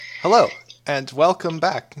Hello, and welcome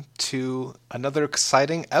back to another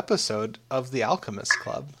exciting episode of the Alchemist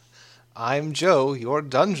Club. I'm Joe, your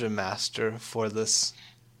dungeon master for this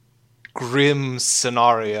grim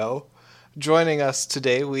scenario. Joining us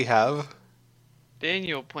today we have...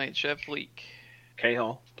 Daniel playing Chef Leek.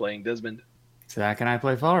 Cahill playing Desmond. Zach and I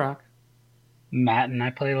play Fall Rock. Matt and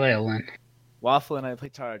I play Leyland. Waffle and I play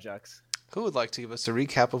Tarajux. Who would like to give us a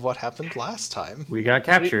recap of what happened last time? We got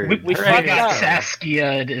captured. We Fucked fucked up.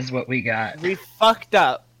 Saskia is what we got. We fucked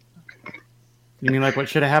up. You mean like what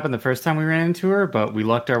should have happened the first time we ran into her, but we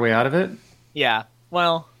lucked our way out of it? Yeah.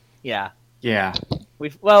 Well, yeah. Yeah.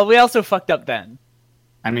 We also fucked up then.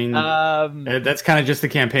 I mean, Um, that's kind of just the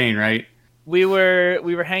campaign, right? we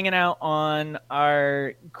were hanging out on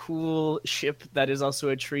our cool ship that is also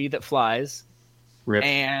a tree that flies. Rip.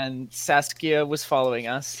 And Saskia was following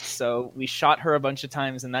us, so we shot her a bunch of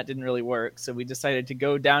times and that didn't really work. So we decided to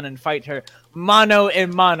go down and fight her mano a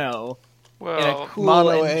mano. Well, cool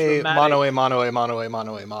Mono and A, dramatic- mono A, mono A, mono A,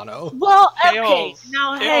 mono A, mono. Well, okay, Kale's,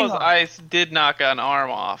 now hang Kale's on. ice did knock an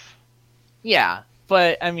arm off. Yeah,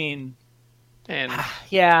 but I mean, And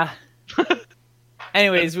yeah.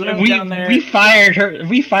 Anyways, we went down there. We fired her.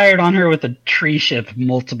 We fired on her with a tree ship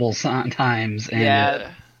multiple times and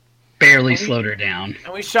Yeah. barely slowed her down.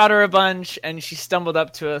 And we shot her a bunch, and she stumbled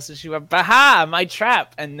up to us, and she went, "Baha, my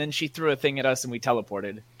trap!" And then she threw a thing at us, and we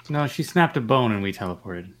teleported. No, she snapped a bone and we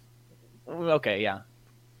teleported. Okay, yeah.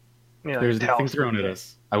 There's nothing thrown at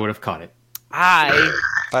us. I would have caught it.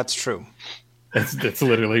 That's true. That's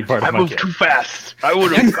literally part I of my moved kit. too fast. I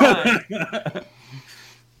would have.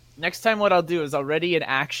 Next time, what I'll do is already in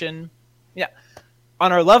action. Yeah.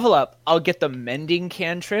 On our level up, I'll get the mending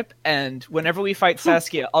cantrip, and whenever we fight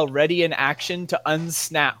Saskia, I'll ready in action to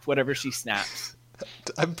unsnap whatever she snaps.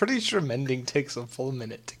 I'm pretty sure mending takes a full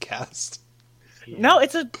minute to cast. No,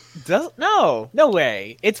 no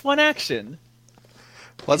way. It's one action.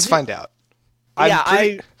 Let's find out.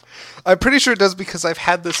 I'm pretty sure it does because I've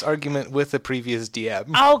had this argument with a previous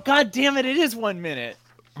DM. Oh, god damn it, it is 1 minute.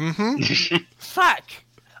 Mm-hmm. Fuck.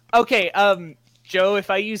 Okay, Joe, if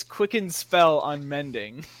I use Quicken Spell on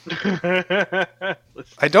mending.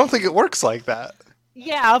 I don't think it works like that.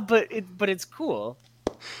 Yeah, but it's cool.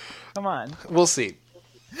 Come on. We'll see.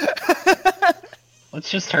 Let's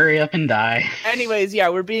just hurry up and die. Anyways, yeah,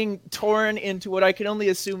 we're being torn into what I can only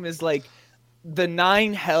assume is like the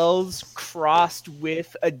 9 hells crossed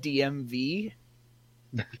with a DMV.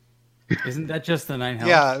 Isn't that just the 9 health?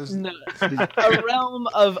 Yeah, it was- No, a realm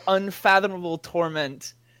of unfathomable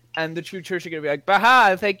torment. And the true church are going to be like,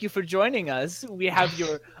 "Baha, thank you for joining us. We have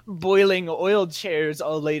your boiling oil chairs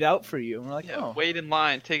all laid out for you." And we're like, yeah, "Oh." wait in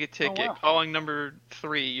line, take a ticket. wow. Calling number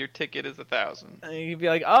 3, your ticket is 1,000. And you'd be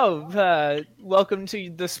like, "Oh, welcome to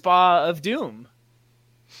the Spa of Doom."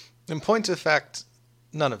 in point of fact,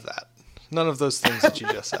 none of that. None of those things that you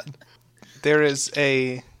just said. There is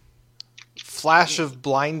a flash of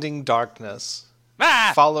blinding darkness,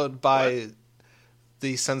 Ah! followed by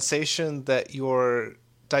the sensation that your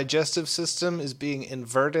digestive system is being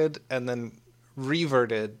inverted and then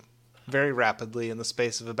reverted very rapidly in the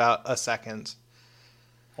space of about a second.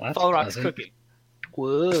 Well, that's Fall Rock's pleasant. cooking.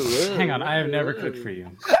 Whoa. Hang on, I have never cooked for you.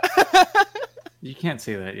 You can't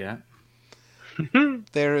say that yet.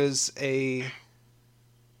 There is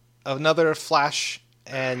another flash,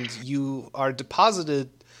 and you are deposited,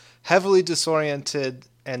 heavily disoriented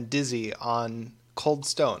and dizzy, on cold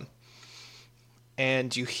stone.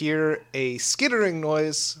 And you hear a skittering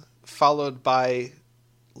noise followed by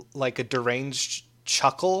like a deranged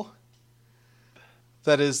chuckle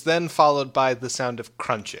that is then followed by the sound of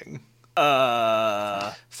crunching.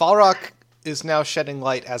 Falrock is now shedding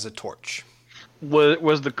light as a torch.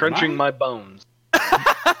 Was the crunching my bones?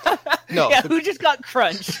 No, Yeah, who just got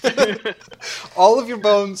crunched? all of your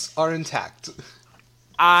bones are intact.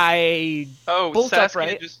 I... Oh, Bolt Saskia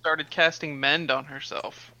upright. just started casting mend on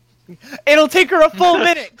herself. It'll take her a full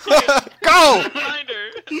minute. Go! Find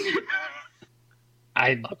her.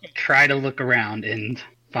 I try to look around and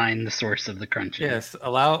find the source of the crunching. Yes,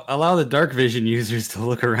 allow the dark vision users to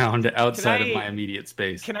look around outside of I- my immediate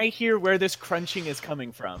space. Can I hear where this crunching is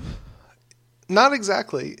coming from? Not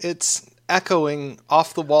exactly. It's echoing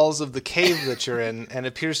off the walls of the cave that you're in and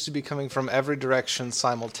appears to be coming from every direction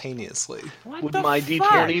simultaneously. What Would the my fuck?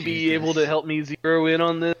 D20 be able to help me zero in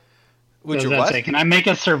on this? Would Does you that what? say, can I make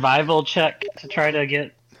a survival check to try to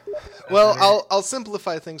get... Well, I'll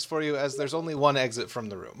simplify things for you as there's only one exit from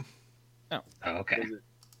the room. Oh, okay.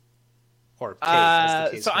 Or cave, as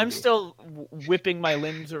the case So may I'm be. still whipping my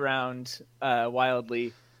limbs around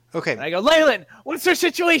wildly. Okay, And I go, Leyland, what's our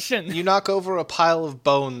situation? you knock over a pile of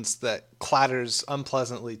bones that clatters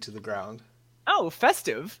unpleasantly to the ground. Oh,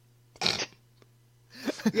 festive.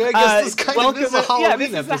 Yeah, I guess this kind of is a Halloween yeah, this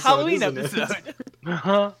is episode. a Halloween isn't it? episode.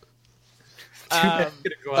 Uh-huh.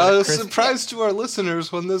 A surprise to our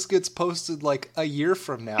listeners when this gets posted like a year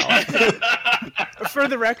from now. For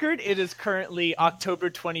the record, it is currently October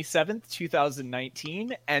 27th,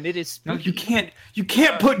 2019, and it is No, you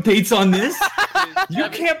can't put dates on this. You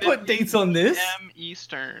can't put dates on this. M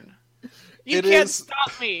Eastern. You It can't is-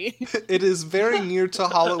 stop me. It is very near to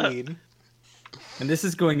Halloween. And this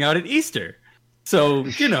is going out at Easter. So,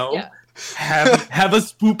 Yeah. have a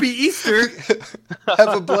spoopy Easter.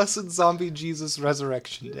 Have a blessed zombie Jesus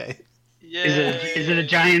resurrection day. Yeah. Is it a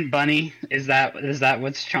giant bunny? Is that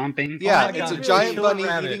what's chomping? Yeah, my it's God, a it's giant a killer bunny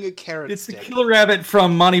rabbit. eating a carrot It's the stick. killer rabbit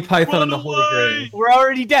from Monty Python and the Holy Grail. We're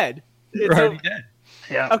already dead. We're It's already over. dead.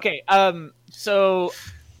 Yeah. Okay, so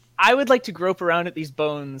I would like to grope around at these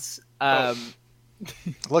bones.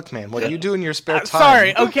 Look, man, what do you do in your spare time?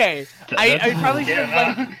 Sorry, okay. I probably should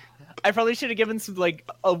have Yeah. I probably should have given some like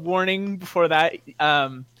a warning before that.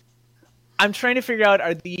 I'm trying to figure out,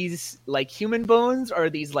 are these like human bones or are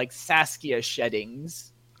these like Saskia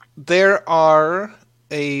sheddings? There are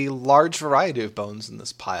a large variety of bones in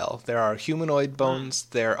this pile. There are humanoid bones,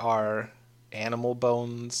 there are animal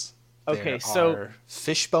bones, Okay, there so- are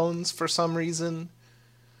fish bones for some reason.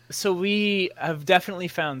 So we have definitely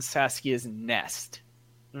found Saskia's nest.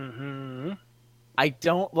 Mm-hmm. I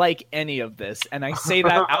don't like any of this, and I say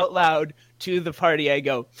that out loud to the party. I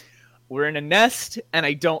go, "We're in a nest, and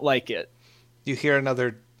I don't like it." You hear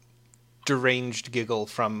another deranged giggle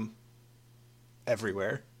from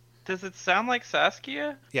everywhere. Does it sound like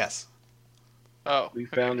Saskia? Yes. Oh. We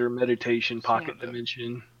found her meditation pocket Sort of.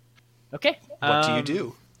 dimension. Okay. What do you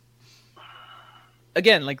do?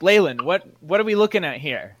 Again, like Leyland, what are we looking at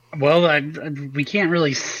here? Well, we can't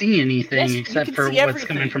really see anything Yes, you except can for see what's everything.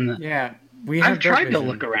 coming from the. Yeah, we have I've tried dark to vision.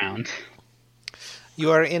 look around.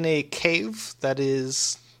 You are in a cave that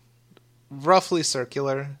is roughly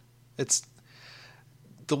circular.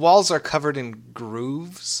 The walls are covered in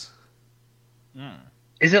grooves.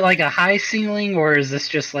 Is it like a high ceiling, or is this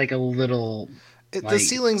just like a little? The Like-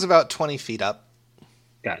 ceiling's about 20 feet up.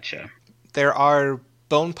 Gotcha. There are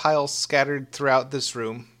bone piles scattered throughout this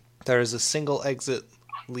room. There is a single exit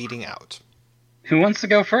leading out. Who wants to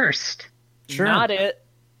go first? Sure. Not it.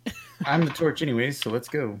 I'm the torch anyway, so let's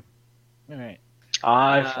go. All right.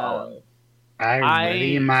 I follow. I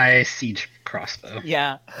ready my siege crossbow.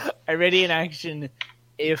 Yeah, I ready in action.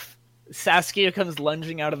 If Saskia comes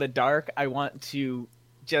lunging out of the dark, I want to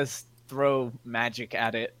just throw magic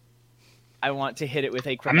at it. I want to hit it with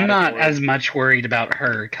a I'm chromatic not orb. as much worried about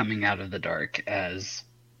her coming out of the dark as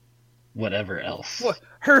whatever else. What?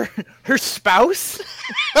 Her spouse?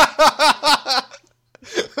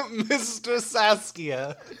 Mr.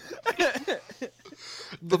 Saskia.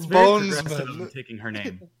 The It's very progressive of bonesman. them taking her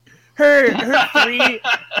name. Her three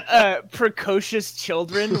precocious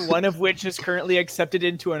children, one of which is currently accepted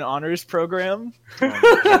into an honors program.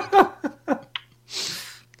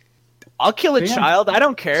 I'll kill a Damn. child. I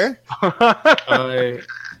don't care.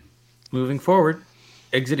 Moving forward,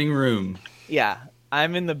 exiting room. Yeah,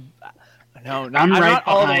 I'm in the. No, I'm I'm right not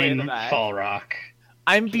all the way in the behind back. Fall Rock.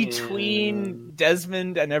 I'm between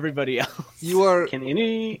Desmond and everybody else. You are Can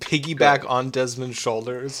any piggyback on Desmond's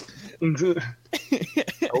shoulders.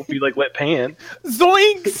 hope you like wet pants?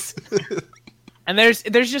 Zoinks! And there's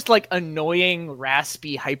just like annoying,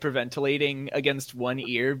 raspy hyperventilating against one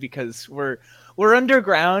ear because we're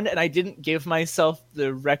underground and I didn't give myself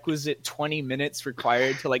the requisite 20 minutes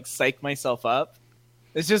required to like psych myself up.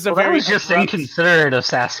 It's just a Well, that very was just abrupt- inconsiderate of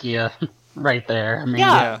Saskia, right there. I mean,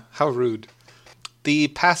 Yeah. How rude. The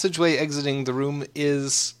passageway exiting the room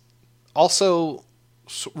is also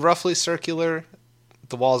roughly circular.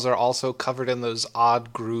 The walls are also covered in those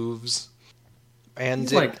odd grooves. And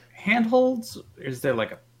It's like handholds? Is there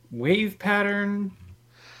like a wave pattern?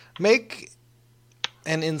 make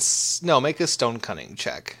make a stone cunning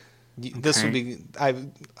check. This would be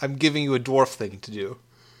I'm giving you a dwarf thing to do.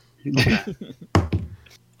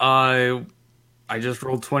 I just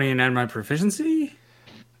rolled 20 and add my proficiency?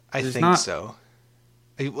 I There's think not- so.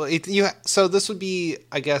 So this would be,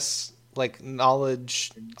 I guess, like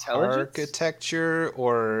knowledge Intelligence? architecture,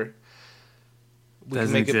 or we can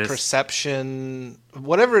Doesn't make it exist. perception.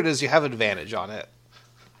 Whatever it is, you have advantage on it.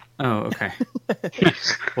 Oh, okay.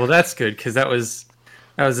 Well, that's good because that was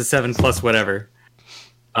a 7 plus whatever.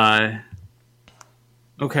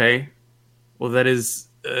 Okay. Well, that is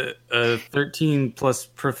a 13 plus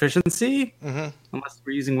proficiency, unless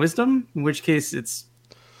we're using wisdom, in which case it's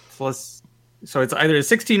plus. So it's either a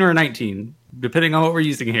 16 or a 19, depending on what we're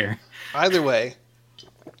using here. Either way,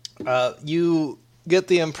 you get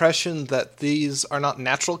the impression that these are not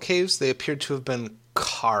natural caves. They appear to have been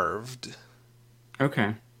carved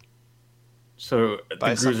Okay. So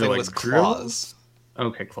by the grooves something are like with drills? claws.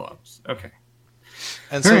 Okay, claws. Okay.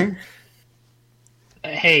 And so Alright.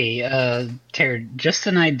 Hey, Ter, just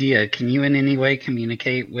an idea. Can you in any way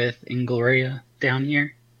communicate with Ingloria down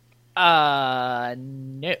here?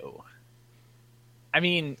 No. I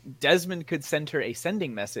mean, Desmond could send her a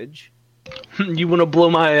sending message. You want to blow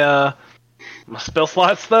my my spell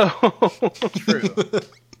slots though? True.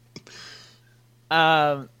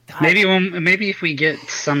 God, Maybe if we get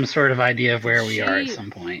some sort of idea of where we are at She- some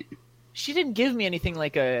point. she didn't give me anything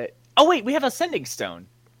like a. Oh wait, we have a sending stone.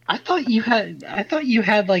 I thought you had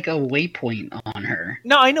like a waypoint on her.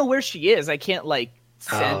 No, I know where she is. I can't like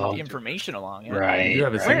send Oh. information along it. Right. You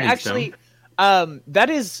have a right. Where sending actually, that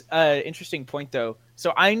is an interesting point though.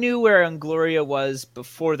 So I knew where Angloria was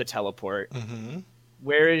before the teleport. hmm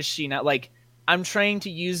Where is she now? Like, I'm trying to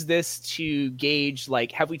use this to gauge,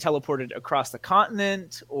 like, have we teleported across the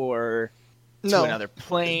continent or to No, another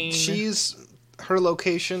plane? her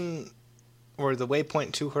location, or the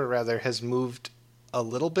waypoint to her rather, has moved a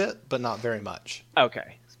little bit, but not very much.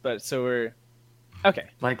 Okay, but so we're okay.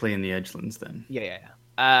 Likely in the Edgelands then. Yeah.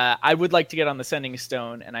 I would like to get on the sending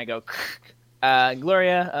stone, and I go,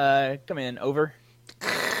 Gloria, come in, over.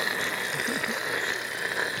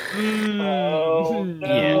 Oh,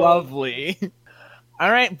 Yeah, lovely.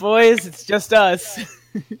 All right, boys, it's just us.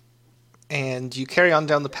 And you carry on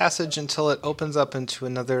down the passage until it opens up into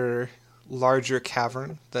another larger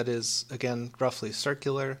cavern that is, again, roughly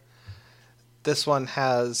circular. This one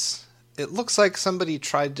has... It looks like somebody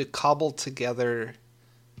tried to cobble together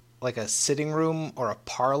like a sitting room or a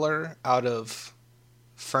parlor out of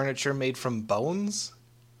furniture made from bones.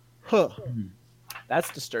 Huh.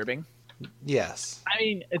 That's disturbing. Yes. I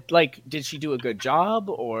mean, like, did she do a good job,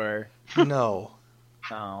 or... No.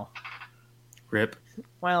 Oh. Rip.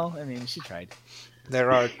 Well, I mean, she tried.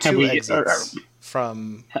 There are Have two we- exits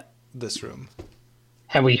from this room.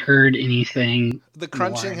 Have we heard anything? The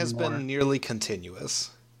crunching More has and more. been nearly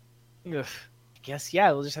continuous. Ugh. Guess,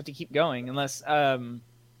 yeah, we'll just have to keep going, unless,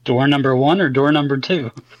 Door number 1 or door number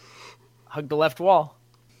 2? hug the left wall.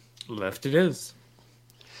 Left it is.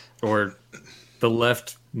 Or the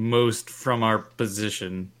left most from our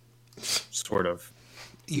position, sort of.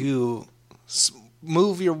 You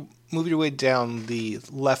move your way down the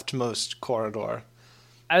leftmost corridor.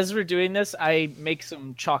 As we're doing this, I make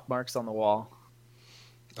some chalk marks on the wall.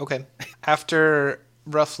 Okay. After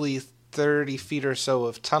roughly 30 feet or so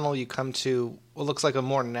of tunnel, you come to what looks like a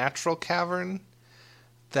more natural cavern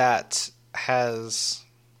that has,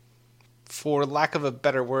 for lack of a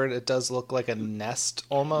better word, it does look like a nest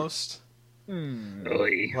almost.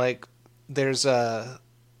 Oy. Like there's a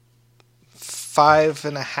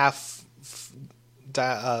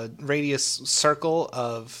 5.5 radius circle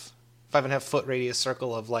of 5.5 foot radius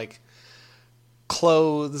circle of like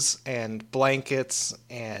clothes and blankets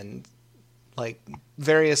and like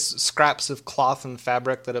various scraps of cloth and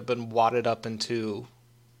fabric that have been wadded up into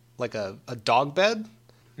like a dog bed.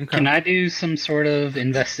 Okay. Can I do some sort of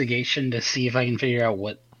investigation to see if I can figure out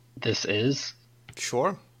what this is? Sure.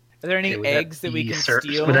 Are there any Okay, would eggs that we be can sur-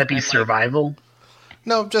 steal? Would that be and, like- survival?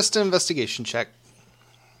 No, just an investigation check.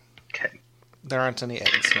 Okay. There aren't any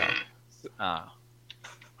eggs, no. Ah.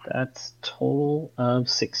 That's total of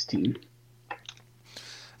 16.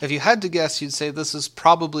 If you had to guess, you'd say this is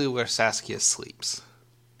probably where Saskia sleeps.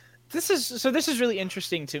 This is really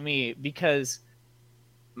interesting to me because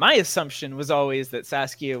my assumption was always that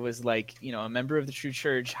Saskia was like, you know, a member of the True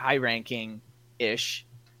Church, high ranking ish,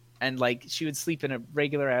 and like she would sleep in a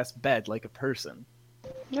regular ass bed like a person.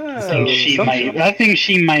 I think she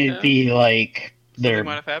might Yeah. be like Something their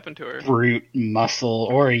might have happened to her. brute muscle,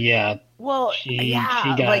 or yeah, Well, she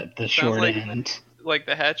yeah, got like the short like- end. Like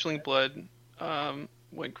the hatchling blood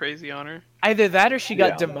went crazy on her. either that or she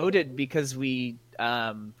got Yeah. demoted because we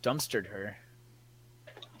dumpstered her.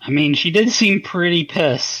 I mean, she did seem pretty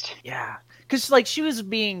pissed. Yeah, because like she was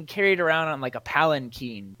being carried around on like a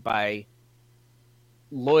palanquin by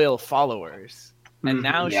loyal followers, and Mhm,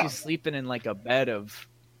 now yeah. she's sleeping in like a bed of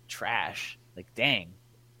trash. Like, dang,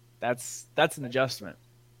 that's an adjustment.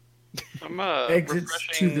 I'm Exits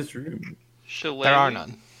to refreshing this room. Shillelagh. There are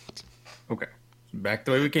none. Okay. Back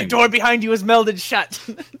the way we The came. door behind you is melded shut.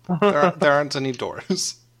 There aren't any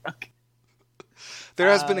doors. Okay. There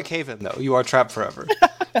has been a cave in, though. You are trapped forever.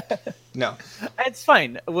 No. It's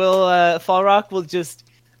fine. We'll Falrock will just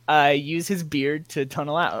use his beard to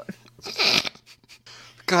tunnel out.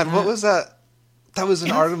 God, what was that? That was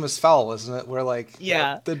an Artemis fowl, wasn't it? Where, like,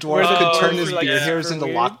 Yeah. the dwarf Oh, could turn yeah. his Like, beard hairs super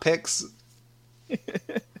into weird. lockpicks.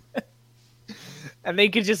 And they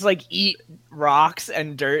could just like eat rocks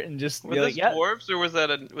and dirt and just Was be like, this "Yeah, dwarves or was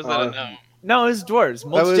that a gnome? no, it's dwarves."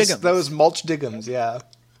 That was Mulch Diggums, yeah.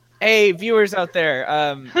 Hey, viewers out there,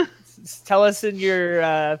 tell us in your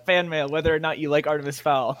fan mail whether or not you like Artemis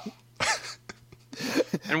Fowl.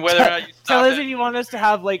 And whether or not you Tell stopped us if you want us to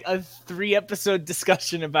have like a 3-episode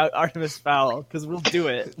discussion about Artemis Fowl, because we'll do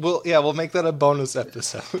it. We'll make that a bonus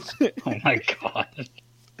episode. Oh my god.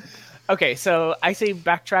 Okay, so I say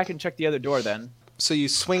backtrack and check the other door then. So you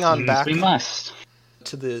swing on back We must.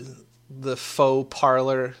 to the faux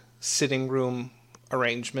parlor sitting room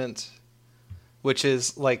arrangement, which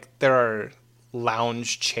is like there are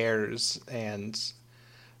lounge chairs and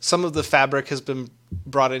some of the fabric has been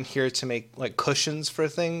brought in here to make like cushions for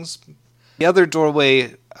things. The other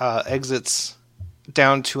doorway exits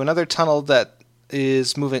down to another tunnel that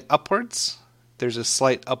is moving upwards. There's a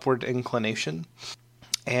slight upward inclination.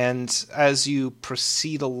 And as you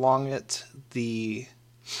proceed along it, the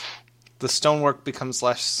stonework becomes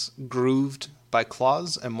less grooved by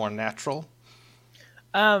claws and more natural.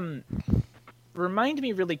 Remind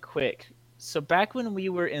me really quick. So back when we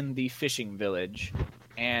were in the fishing village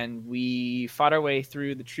and we fought our way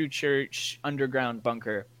through the True Church underground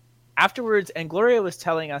bunker, afterwards, Angloria was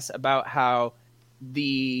telling us about how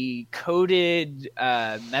the coded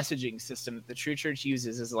messaging system that the True Church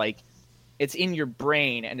uses is like, it's in your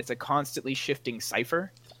brain and it's a constantly shifting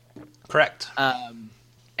cipher. Correct.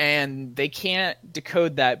 And they can't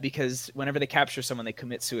decode that because whenever they capture someone, they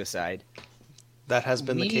commit suicide. That has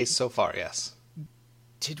been the case so far, yes.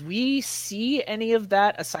 Did we see any of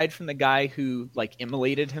that aside from the guy who like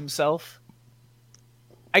immolated himself?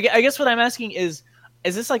 I guess what I'm asking is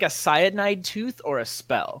this like a cyanide tooth or a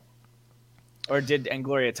spell? Or did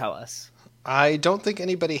Angloria tell us? I don't think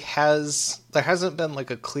anybody has... There hasn't been like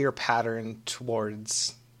a clear pattern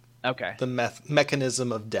towards Okay. the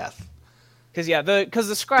mechanism of death. Because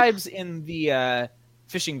the scribes in the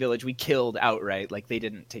fishing village we killed outright. Like they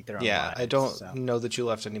didn't take their own lives. I don't so. know that you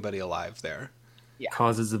left anybody alive there. Yeah.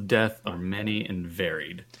 Causes of death are many and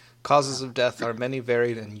varied. Causes of death are many,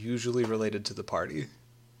 varied, and usually related to the party.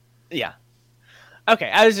 Yeah.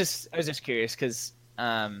 Okay, I was just curious because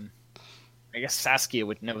I guess Saskia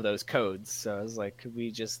would know those codes. So I was like, could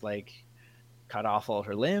we just like cut off all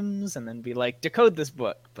her limbs and then be like, decode this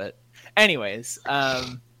book? But anyways,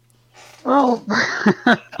 Well,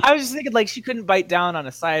 I was just thinking like she couldn't bite down on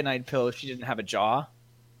a cyanide pill if she didn't have a jaw.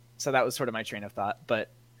 So that was sort of my train of thought, but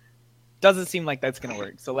doesn't seem like that's gonna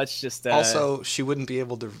work. So let's just Also, she wouldn't be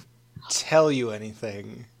able to tell you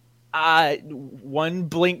anything. 1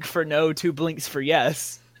 blink for no, 2 blinks for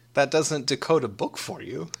yes. That doesn't decode a book for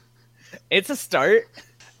you. It's a start.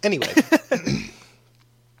 Anyway,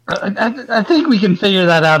 I think we can figure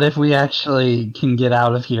that out if we actually can get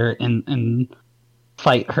out of here and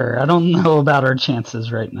fight her. I don't know about our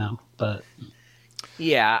chances right now, but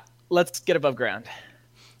Yeah, let's get above ground.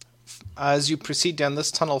 as you proceed down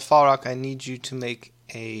this tunnel, Falrock, I need you to make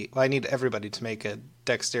I need everybody to make a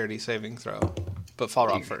dexterity saving throw. But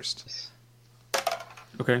Falrock first.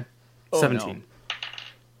 Okay. Oh, 17.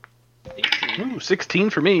 Ooh, 16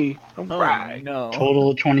 for me. All Oh, right. no.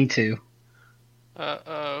 total 22.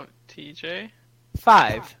 TJ?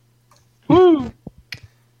 5. Woo!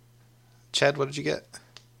 Chad, what did you get?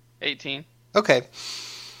 18. Okay.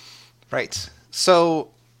 Right. So,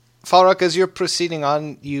 Falrock, as you're proceeding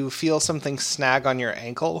on, you feel something snag on your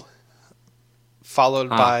ankle, followed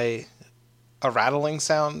by a rattling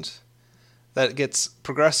sound that gets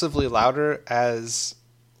progressively louder as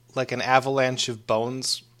like an avalanche of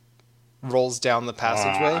bones rolls down the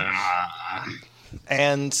passageway.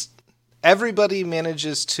 And everybody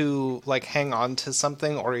manages to like hang on to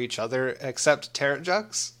something or each other except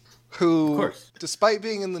Terrajux, who, Of course. despite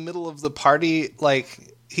being in the middle of the party,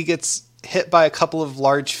 like he gets hit by a couple of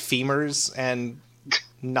large femurs and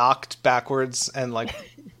knocked backwards and like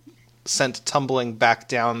sent tumbling back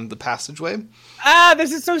down the passageway.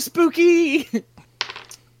 This is so spooky!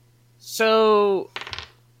 So,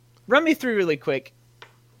 run me through really quick.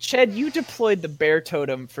 Ched, you deployed the bear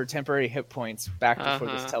totem for temporary hit points back before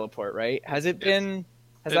this teleport, right? Has it been...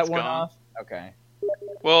 Has that It's worn gone. off? Okay.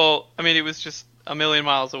 Well, I mean, it was just a million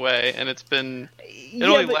miles away, and it's been... It Yeah,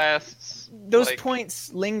 only but lasts... those like,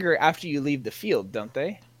 points linger after you leave the field, don't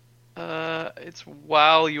they? It's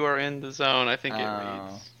while you are in the zone, I think it Oh.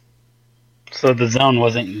 reads. So the zone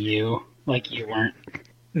wasn't you, like you weren't.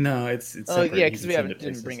 No, it's Oh, separate. yeah, You because can we send didn't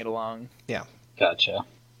places. bring it along. Gotcha.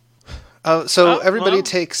 So Oh, everybody well,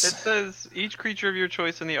 takes... It says, each creature of your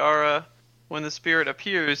choice in the aura, when the spirit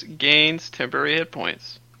appears, gains temporary hit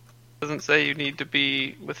points. It doesn't say you need to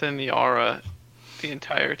be within the aura the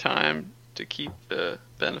entire time to keep the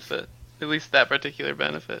benefit. At least that particular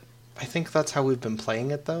benefit. I think that's how we've been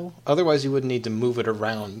playing it, though. Otherwise, you wouldn't need to move it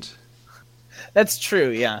around. That's true.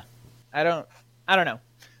 Yeah, I don't know.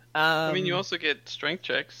 I mean, you also get strength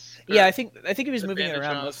checks. Yeah, I think he was moving it advantage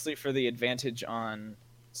around on- mostly for the advantage on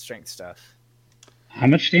strength stuff. How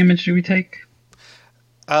much damage do we take?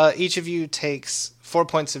 Each of you takes 4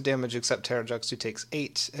 points of damage, except Terrajux, who takes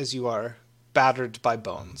 8, as you are battered by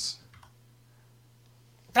bones.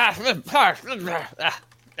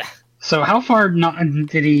 So how far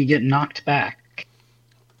did he get knocked back?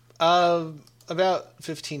 About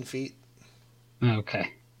 15 feet.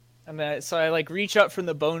 Okay. And so I like reach up from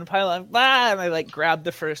the bone pile and I like grab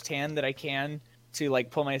the first hand that I can to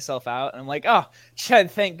like pull myself out. And I'm like, oh, Ched,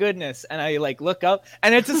 thank goodness. And I like look up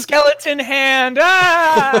and it's a skeleton hand.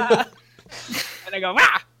 Ah! And I go,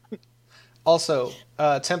 ah! Also,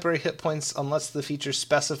 temporary hit points, unless the feature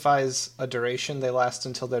specifies a duration, they last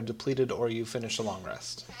until they're depleted or you finish a long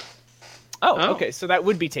rest. Oh, okay. So that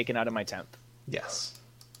would be taken out of my temp. Yes.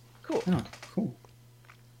 Cool. Oh, cool.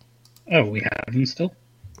 Oh, we have him still?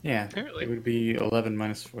 Yeah, Apparently. it would be 11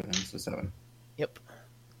 minus 4 then, so 7. Yep.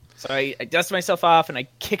 So I dust myself off and I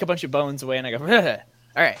kick a bunch of bones away and I go, all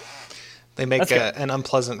right. They make Let's go. an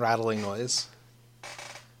unpleasant rattling noise.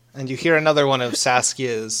 And you hear another one of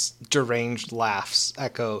Saskia's deranged laughs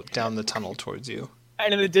echo down the tunnel towards you.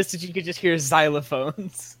 And in the distance, you could just hear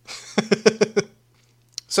xylophones.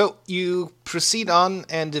 So you proceed on,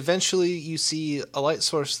 and eventually you see a light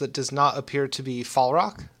source that does not appear to be fall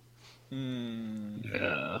rock.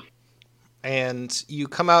 Yeah. And you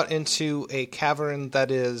come out into a cavern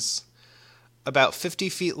that is about 50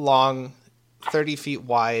 feet long, 30 feet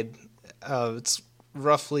wide. It's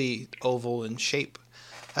roughly oval in shape.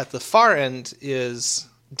 At the far end is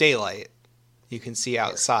daylight. You can see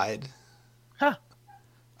outside. Huh.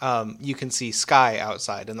 You can see sky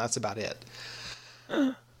outside, and that's about it.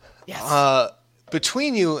 Yes.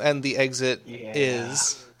 Between you and the exit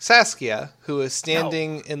is Saskia, who is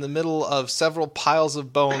standing in the middle of several piles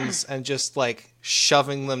of bones and just like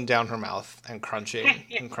shoving them down her mouth and crunching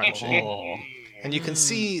and crunching. Oh. And you can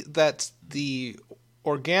see that the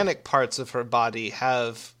organic parts of her body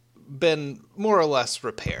have been more or less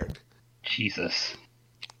repaired. Jesus.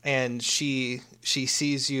 And she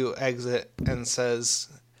sees you exit and says,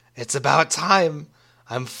 "It's about time.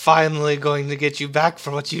 I'm finally going to get you back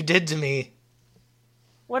for what you did to me."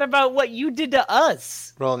 What about what you did to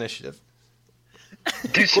us? Roll initiative.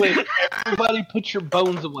 Quick, everybody put your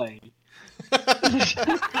bones away.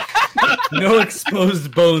 No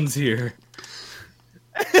exposed bones here.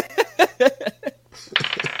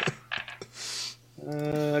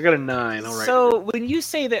 I got a 9. All right. So when you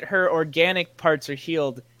say that her organic parts are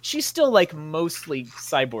healed, she's still like mostly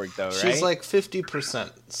cyborg though, right? She's like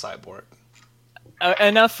 50% cyborg.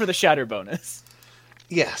 Enough for the shatter bonus.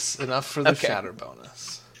 Yes, enough for the Okay. shatter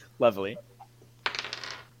bonus. Lovely.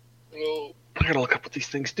 Oh, I gotta look up what these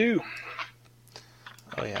things do.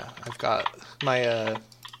 Oh yeah, I've got my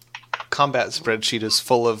combat spreadsheet is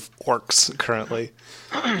full of orcs currently.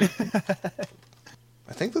 I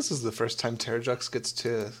think this is the first time Terrajux gets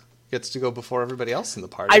to go before everybody else in the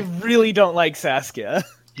party. I really don't like Saskia.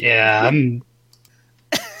 Yeah, I'm...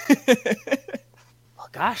 Well,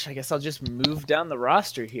 gosh, I guess I'll just move down the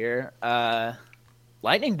roster here.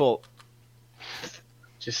 Lightning bolt.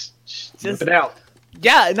 Just Just- whip it out.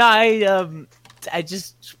 Yeah, no, I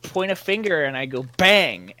just point a finger and I go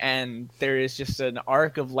bang, and there is just an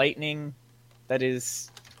arc of lightning that is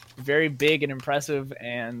very big and impressive,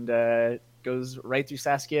 and goes right through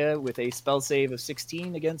Saskia with a spell save of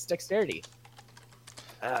 16 against dexterity.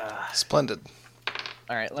 Splendid.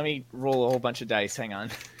 All right, let me roll a whole bunch of dice. Hang on.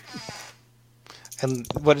 And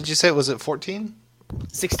what did you say? Was it 14?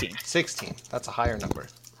 16. 16. That's a higher number.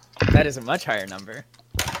 That is a much higher number.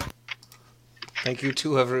 Thank you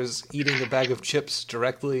to whoever is eating a bag of chips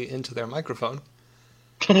directly into their microphone.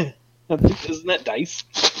 Isn't that dice?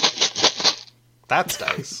 That's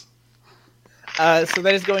dice. So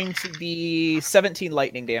that is going to be 17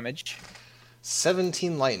 lightning damage.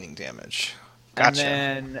 17 lightning damage. Gotcha.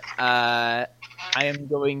 And then I am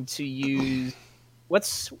going to use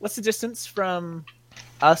what's the distance from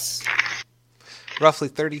us? Roughly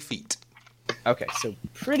 30 feet. Okay, so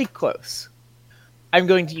pretty close. I'm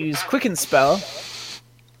going to use Quicken Spell,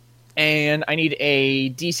 and I need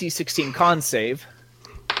a DC 16 Con save.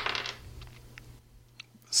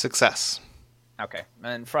 Success. Okay,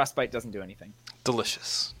 and Frostbite doesn't do anything.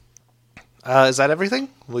 Delicious. Is that everything?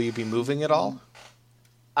 Will you be moving at all?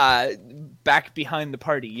 Back behind the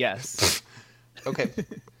party, yes. Okay.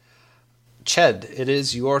 Ched, it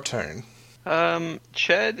is your turn.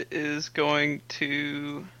 Ched is going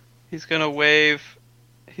to... He's going to wave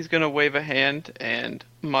he's gonna wave a hand and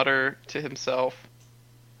mutter to himself,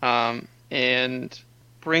 and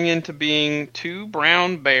bring into being 2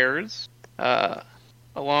 brown bears,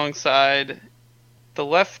 alongside the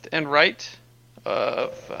left and right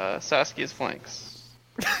of Saskia's flanks.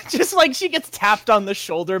 Just like she gets tapped on the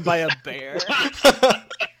shoulder by a bear.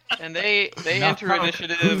 And they enter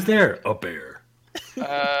initiative. Who's there? A bear.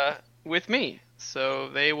 With me, so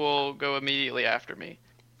they will go immediately after me.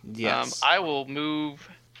 Yes. I will move.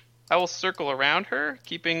 I will circle around her,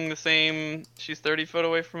 keeping the same. She's 30 feet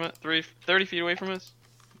away from it. 30 feet away from us.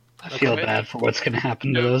 I feel Okay. bad for what's going to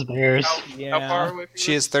happen to those bears. How far away from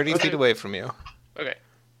She you? is 30 Okay. feet away from you. Okay.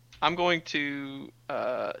 I'm going to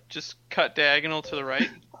just cut diagonal to the right.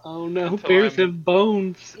 Oh no, Until bears I'm- have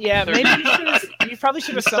bones. Yeah, maybe you probably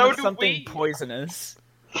should have So summoned do something we. poisonous.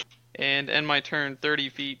 And end my turn 30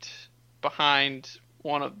 feet behind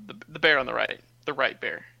one of the bear on the right. The right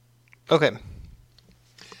bear. Okay.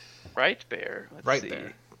 Right bear. Let's Right see.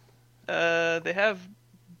 bear. They have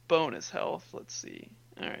bonus health. Let's see.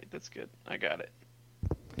 All right, that's good. I got it.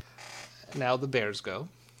 Now the bears go.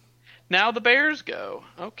 Now the bears go.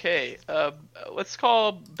 Okay. Let's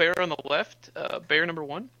call bear on the left. Bear number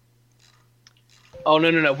 1. Oh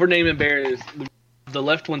no, we're naming bears. The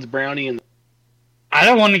left one's Brownie, and I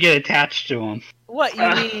don't want to get attached to them. What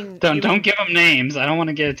you mean? Don't give them names. I don't want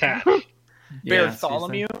to get attached. Bear Yeah,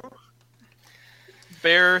 Bartholomew?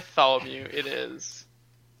 Bartholomew it is.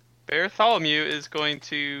 Bartholomew is going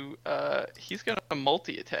to he's gonna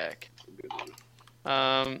multi-attack.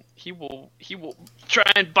 He will try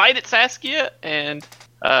and bite at Saskia and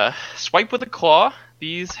swipe with a claw.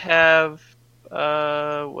 These have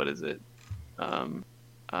what is it?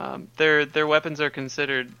 Their weapons are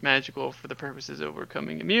considered magical for the purposes of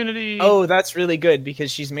overcoming immunity. Oh, that's really good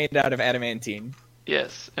because she's made out of adamantine.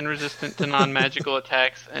 Yes, and resistant to non-magical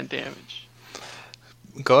attacks and damage.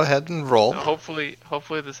 Go ahead and roll. So hopefully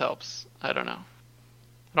this helps. I don't know.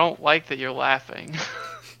 I don't like that you're laughing.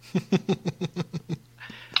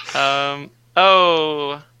 Oh,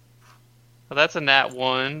 well, that's a nat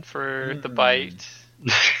 1 for the bite.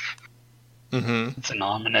 Mm-hmm. It's an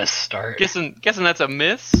ominous start. Guessing that's a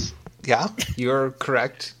miss. Yeah, you're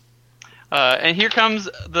correct. And here comes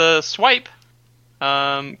the swipe.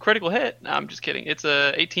 Critical hit. No, I'm just kidding. It's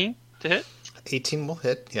a 18 to hit. 18 will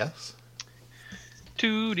hit, yes.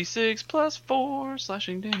 2d6 plus 4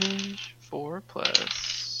 slashing damage. 4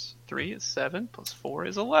 plus 3 is 7 plus 4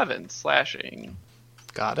 is 11 slashing.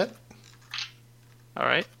 Got it. All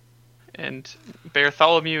right. And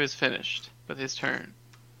Bartholomew is finished with his turn.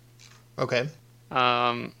 Okay.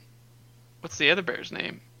 What's the other bear's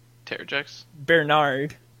name? Terrajux.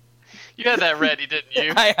 Bernard. You had that ready, didn't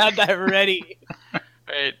you? I had that ready.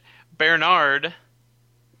 Right. Bernard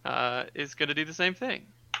is going to do the same thing.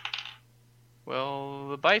 Well,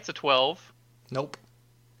 the bite's a 12, Nope.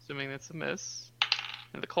 assuming that's a miss.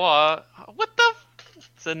 And the claw, what the?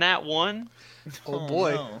 It's a nat 1. Oh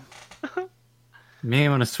boy. no. May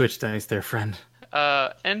want to switch dice there, friend.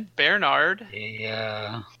 And Bernard,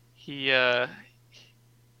 Yeah. he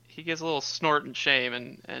gives a little snort in shame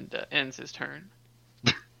and ends his turn.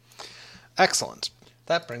 Excellent.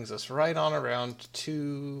 That brings us right on around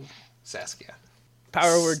to Saskia.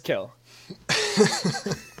 Power word kill.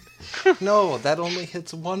 No, that only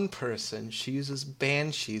hits one person. She uses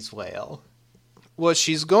Banshee's Wail. What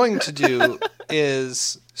she's going to do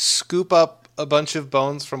is scoop up a bunch of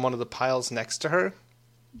bones from one of the piles next to her.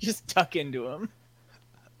 Just tuck into him.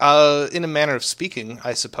 In a manner of speaking,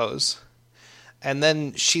 I suppose. And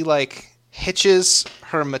then she, hitches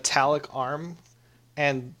her metallic arm,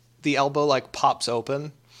 and the elbow, pops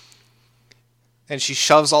open. And she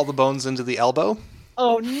shoves all the bones into the elbow.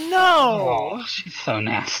 Oh no! Oh, she's so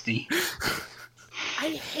nasty. I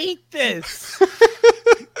hate this.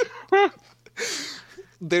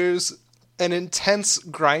 There's an intense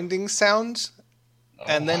grinding sound,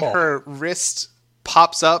 and then Oh. her wrist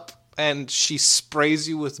pops up, and she sprays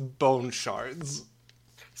you with bone shards.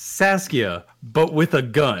 Saskia, but with a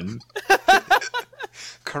gun.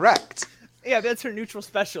 Correct. Yeah, that's her neutral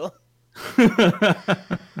special.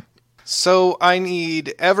 So I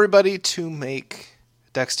need everybody to make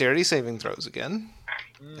dexterity saving throws again,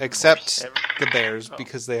 except the bears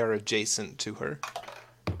because they are adjacent to her.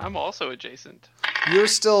 I'm also adjacent. You're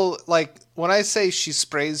still, when I say she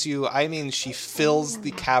sprays you, I mean she fills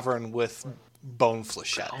the cavern with bone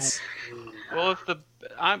flechettes. Well,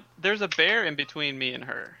 there's a bear in between me and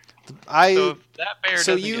her. So I if that bear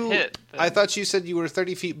so doesn't you get hit, then I thought you said you were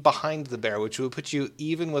 30 feet behind the bear, which would put you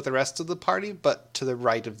even with the rest of the party, but to the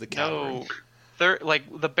right of the cavern. no.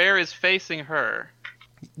 The bear is facing her.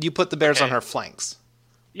 You put the bears on Okay. her flanks.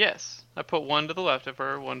 Yes, I put one to the left of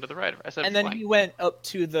her, one to the right of her. I said And then flank. you went up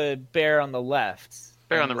to the bear on the left.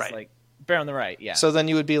 Bear and on the was right. Like, bear on the right, yeah. So then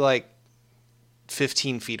you would be like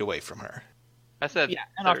 15 feet away from her. I said Yeah,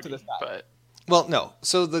 and 30, off to the side. but Well, no.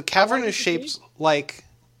 So the cavern wide is is the shaped like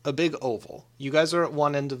a big oval. You guys are at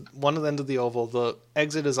one end of the oval. The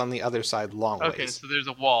exit is on the other side, long okay, ways. so there's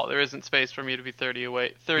a wall. There isn't space for me to be 30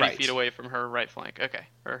 Right. feet away from her right flank. Okay,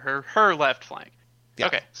 or her left flank. Yeah.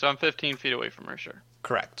 Okay, so I'm 15 feet away from her. Sure.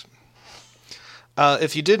 Correct.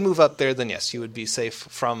 If you did move up there, then yes, you would be safe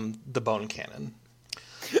from the bone cannon.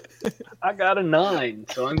 I got a 9,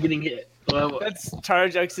 so I'm getting hit. Well, That's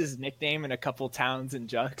Tarjux's nickname in a couple towns in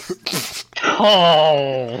Jux.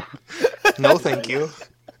 Oh, No, thank you.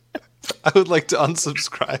 I would like to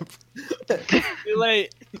unsubscribe. Too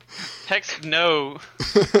late. Text no.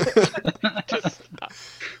 Just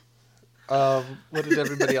What did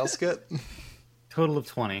everybody else get? Total of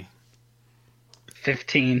 20.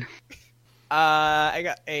 15. I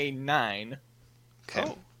got a 9.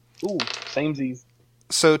 Okay. ooh, samesies.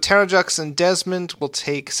 So Terrajux and Desmond will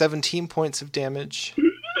take 17 points of damage.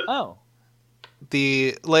 Oh.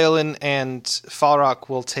 The Leolin and Falrock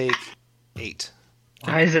will take 8.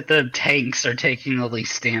 Why is it the tanks are taking the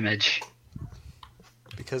least damage?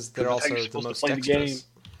 Because they're The also tanks are the supposed to most play the dexterous.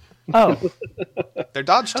 Oh, They're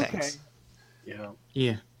dodge Okay. tanks. Yeah.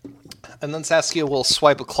 Yeah. And then Saskia will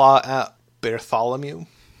swipe a claw at Bartholomew.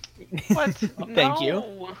 what? Thank you.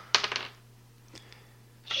 No.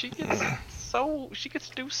 She gets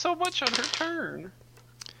to do so much on her turn.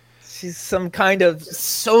 She's some kind of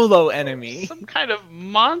solo enemy. Some kind of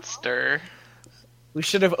monster. We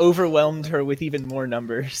should have overwhelmed her with even more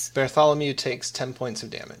numbers. Bartholomew takes 10 points of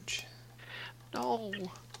damage. No.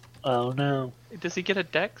 Oh no. Does he get a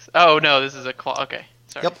dex? Oh no, this is a claw. Okay,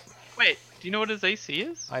 sorry. Yep. Wait, do you know what his AC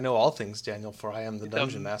is? I know all things, Daniel, for I am the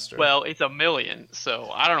dungeon master. Well, it's 1,000,000, so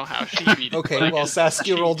I don't know how she beat it. Okay, but I well, just-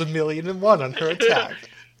 Saskia rolled 1,000,001 on her attack.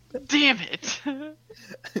 Damn it! I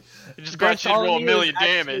just got you to roll Bartholomew 1,000,000 is actually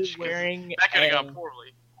damage. 'cause wearing that could have a gone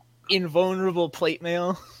poorly. invulnerable plate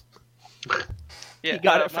mail. Yeah, he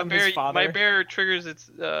got it my from bear, his father. My bear triggers its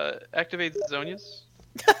activates Zonius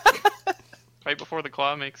right before the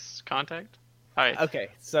claw makes contact. All right. Okay,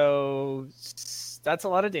 so that's a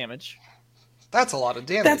lot of damage. That's a lot of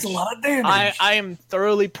damage. of damage. I am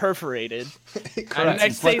thoroughly perforated. Correct. I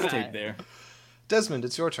say Flex that. tape there. Desmond,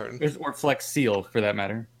 it's your turn. Or flex seal, for that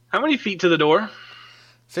matter. How many feet to the door?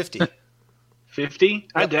 50. 50?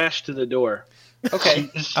 I Yep. dashed to the door. Okay.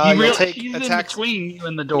 she's You'll take in attacks. between you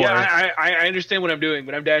and the door. Yeah, I understand what I'm doing,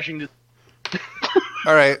 but I'm dashing to.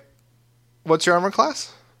 All right. What's your armor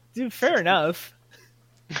class? Dude, fair enough.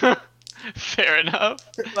 Fair enough.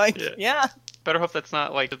 Like, Yeah. yeah. Better hope that's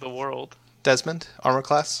not like the world. Desmond, armor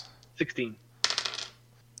class. 16.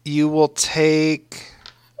 You will take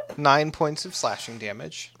 9 points of slashing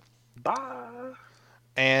damage. Bye.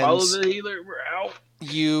 And Follow the healer. We're out.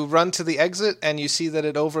 you run to the exit and you see that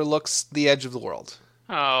it overlooks the edge of the world.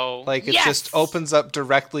 Oh. Like it Yes! just opens up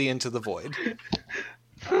directly into the void.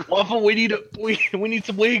 Waffle, we need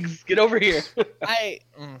some wigs. Get over here.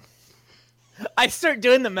 I start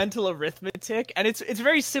doing the mental arithmetic, and it's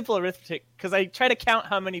very simple arithmetic because I try to count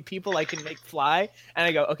how many people I can make fly, and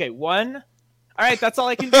I go, okay, 1. All right, that's all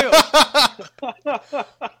I can do.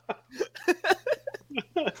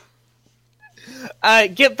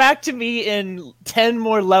 Get back to me in 10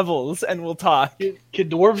 more levels, and we'll talk. Can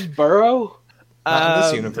dwarves burrow? Not in this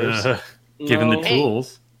Um, universe. Given the No.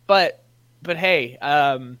 tools. But hey,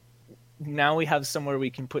 now we have somewhere we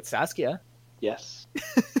can put Saskia. Yes.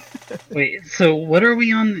 Wait, so what are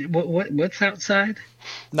we on? What's outside?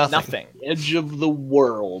 Nothing. Edge of the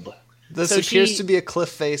world. This So appears she- to be a cliff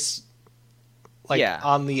face, like Yeah.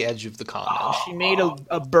 on the edge of the continent. She made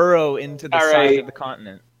a burrow into the All side right. of the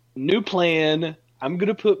continent. New plan. I'm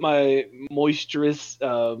gonna put my moisturous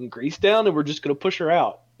grease down, and we're just gonna push her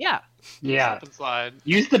out. Yeah. Yeah, Slip and slide.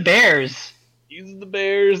 use the bears. Use the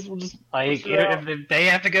bears. We'll just Like push her out. if they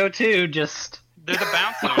have to go too, just They're the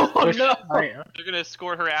bouncers. Oh no! They're gonna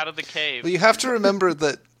escort her out of the cave. But you have to remember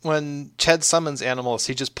that when Ched summons animals,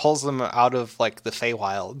 he just pulls them out of like the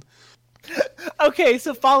Feywild. Okay,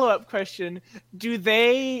 so follow-up question: do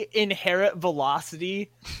they inherit velocity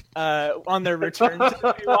on their return to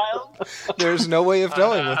the Feywild? There's no way of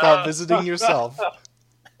knowing without visiting yourself.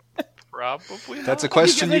 Probably. That's a not.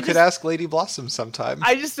 question Because I you could just- ask Lady Blossom sometime.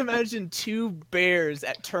 I just imagine 2 bears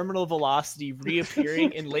at terminal velocity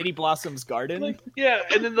reappearing in Lady Blossom's garden. Like, yeah,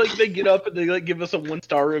 and then like they get up and they like give us a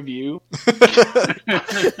 1-star review.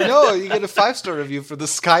 No, you get a 5-star review for the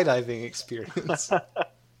skydiving experience.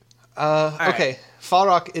 Okay,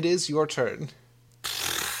 Falrock, it is your turn.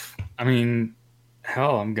 I mean,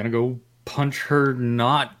 hell, I'm gonna go punch her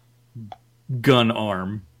not gun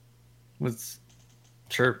arm.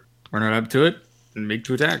 Sure, run right up to it and make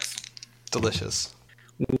 2 attacks. Delicious.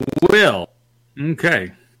 Will.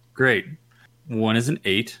 Okay, great. 1 is an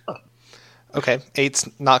 8. Okay, 8's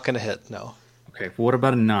not gonna hit. No. Okay, what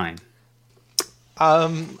about a 9?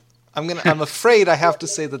 I'm afraid I have to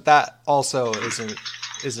say that also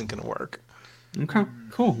isn't gonna work. Okay,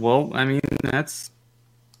 cool. Well, I mean,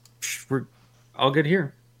 we're all good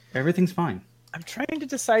here. Everything's fine. I'm trying to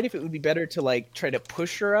decide if it would be better to like try to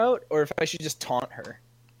push her out or if I should just taunt her.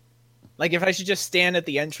 Like if I should just stand at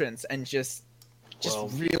the entrance and just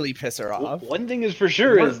really piss her off. One thing is for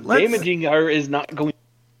sure is damaging her is not going to be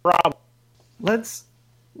a problem. Let's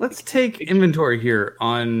take inventory here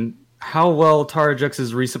on how well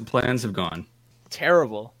Tarajux's recent plans have gone.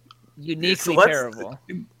 Terrible. Uniquely So terrible.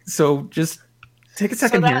 So just take a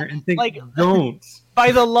second here and think, don't.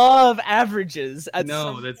 By the law of averages. That's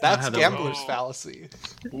not That's how that gambler's works. fallacy.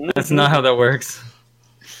 That's not how that works.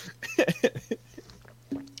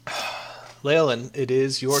 Leyland, it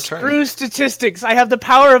is your turn. Screw statistics. I have the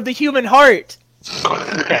power of the human heart.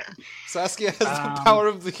 Saskia has the power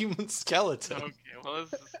of the human skeleton. Okay, well,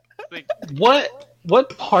 let's just think.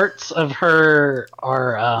 What parts of her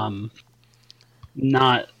are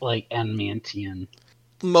not like adamantium?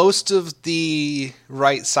 Most of the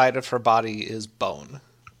right side of her body is bone.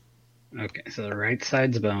 Okay, so the right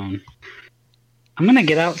side's bone. I'm gonna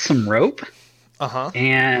get out some rope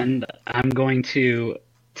and I'm going to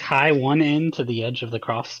tie one end to the edge of the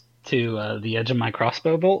edge of my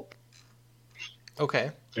crossbow bolt.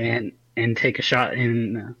 Okay. And take a shot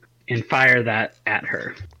and fire that at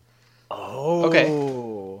her. Oh. Okay.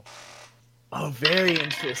 Oh, very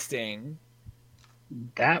interesting.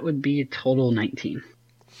 That would be a total 19.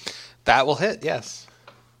 That will hit, yes.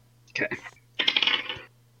 Okay.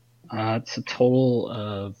 It's a total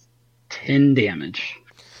of 10 damage.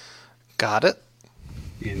 Got it.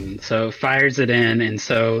 And so fires it in, and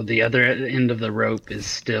so the other end of the rope is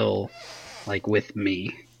still like with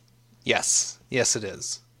me. Yes. Yes, it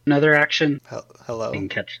is. Another action. Hello. I didn't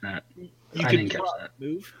catch that. You I can didn't catch that.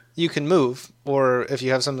 move. You can move, or if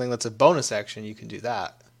you have something that's a bonus action, you can do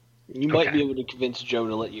that. You might Okay. be able to convince Joe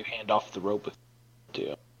to let you hand off the rope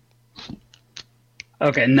too.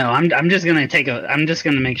 Okay, no, I'm just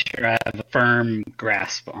gonna make sure I have a firm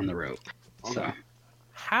grasp on the rope. So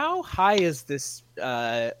How high is this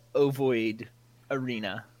ovoid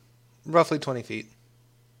arena? Roughly 20 feet.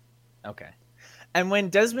 Okay. And when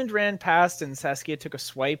Desmond ran past and Saskia took a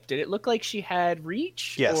swipe, did it look like she had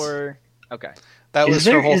reach? Yes. Or okay. That Is was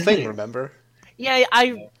her there- whole is thing, there- remember?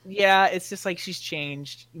 Yeah, it's just like she's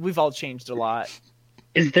changed. We've all changed a lot.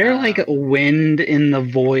 is there like a wind in the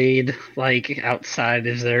void, like outside?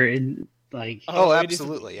 Is there like? Oh, it is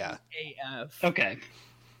absolutely, yeah. AF. Okay,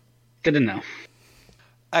 good to know.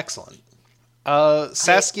 Excellent.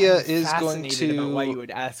 Saskia I'm is going fascinated about why you to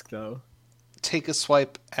would ask though. take a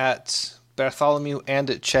swipe at Bartholomew and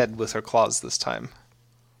at Ched with her claws this time.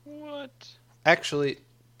 What? Actually,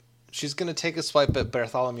 she's going to take a swipe at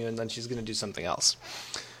Bartholomew and then she's going to do something else.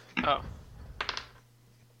 Oh.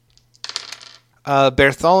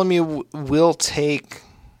 Bartholomew will take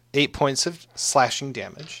 8 points of slashing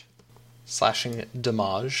damage. Slashing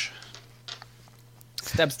damage.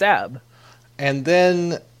 Stab. And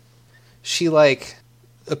then she,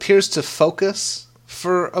 appears to focus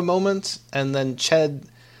for a moment, and then, Ched,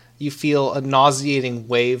 you feel a nauseating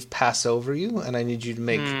wave pass over you, and I need you to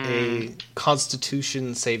make a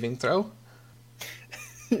Constitution saving throw.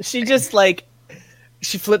 She just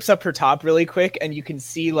she flips up her top really quick, and you can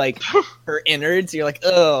see her innards. You're like,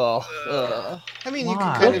 oh. I mean, you can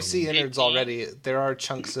Why? kind of see innards already. There are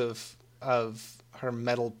chunks of her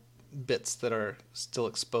metal bits that are still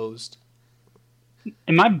exposed.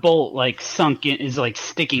 And my bolt sunk in, is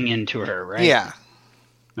sticking into her, right? Yeah.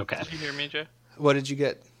 Okay. Did you hear me, Joe? What did you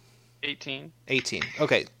get? 18. 18.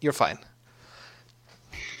 Okay, you're fine.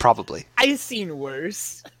 Probably. I've seen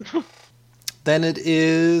worse. Then it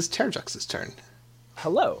is Terrajux's turn.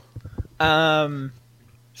 Hello.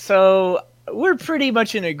 So we're pretty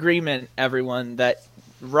much in agreement, everyone, that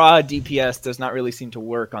raw DPS does not really seem to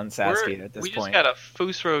work on Saskia at this We point. just gotta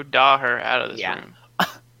Fusro Da her out of this Yeah. room.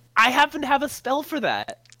 I happen to have a spell for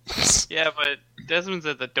that. Yeah, but Desmond's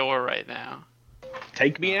at the door right now.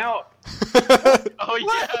 Take me out. Oh,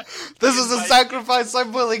 yeah. This is a sacrifice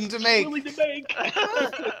I'm willing to make. Willing to make.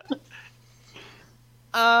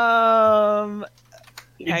 Hang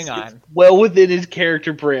It's on. well within his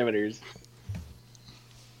character parameters.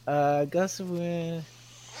 Gust of Wind.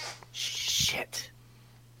 Shit.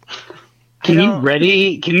 Can I you don't-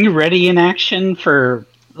 ready? Can you ready in action for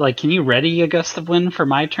like, can you ready a gust of wind for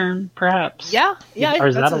my turn, perhaps? Yeah. Or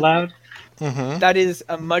is that allowed? That is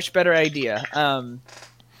a much better idea.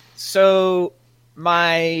 So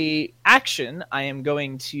my action I am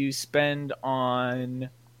going to spend on...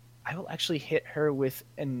 I will actually hit her with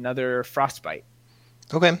another frostbite.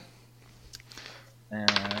 Okay.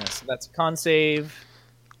 So that's a con save.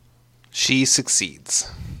 She succeeds.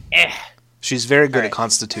 Eh. She's very good All at right.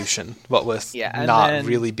 Constitution, but with Yeah, not and then-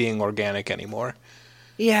 really being organic anymore.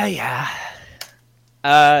 Yeah.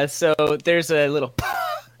 So there's a little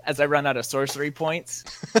as I run out of sorcery points.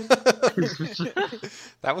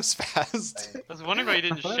 That was fast. I was wondering why you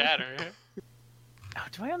didn't shatter. Oh,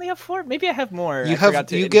 do I only have 4? Maybe I have more. You I forgot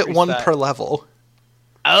to you get increase 1 that. per level.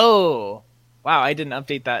 Oh, wow! I didn't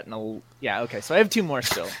update that in a. Yeah, okay. So I have 2 more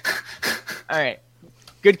still. All right,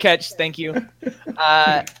 good catch. Thank you.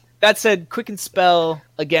 That said, quicken spell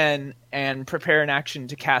again and prepare an action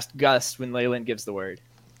to cast Gust when Leyland gives the word.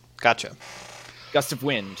 Gotcha. Gust of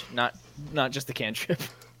wind, not just the cantrip.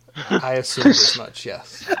 I assumed as much,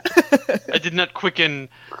 yes. I did not quicken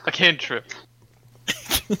a cantrip.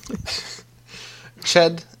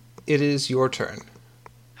 Ched, it is your turn.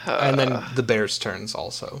 And then the bear's turns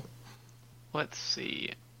also. Let's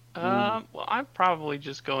see. Well, I'm probably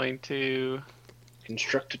just going to...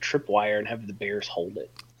 Construct a tripwire and have the bears hold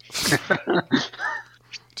it.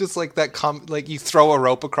 Just like that, like you throw a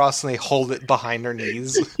rope across and they hold it behind their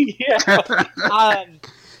knees. Yeah.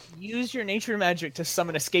 Use your nature magic to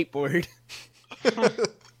summon a skateboard.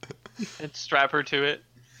 and strap her to it.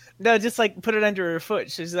 No, just like put it under her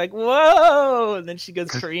foot. She's like, "Whoa!" And then she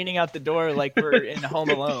goes careening out the door like we're in Home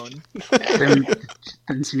Alone.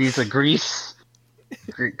 Then she needs a grease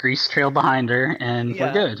trail behind her, and Yeah.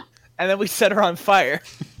 we're good. And then we set her on fire.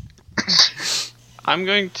 I'm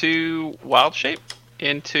going to wild shape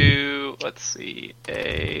into, let's see,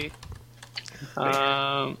 a...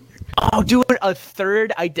 Oh, do a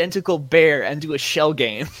third identical bear and do a shell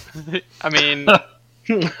game. I mean,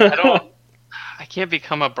 I can't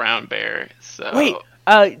become a brown bear, so... Wait,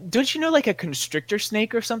 don't you know like a constrictor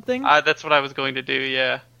snake or something? That's what I was going to do,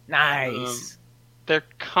 yeah. Nice. Their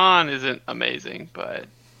con isn't amazing, but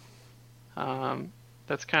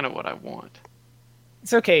that's kind of what I want.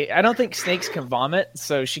 It's okay. I don't think snakes can vomit,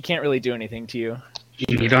 so she can't really do anything to you.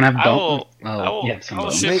 You don't have I bone. will- Yeah, some I will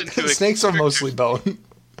bone. shift into a Snakes are mostly bone.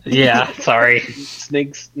 Yeah, sorry.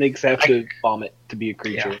 Snakes have to vomit to be a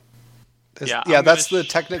creature. Yeah, Yeah, I'm that's gonna the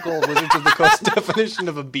technical Wizards of the Coast definition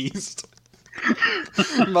of a beast.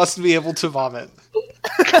 Must be able to vomit.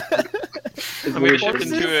 I'm going to shift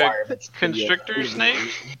into a constrictor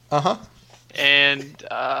snake, Uh-huh. and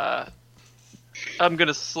I'm going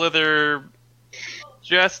to slither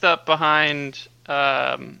just up behind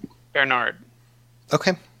Bernard,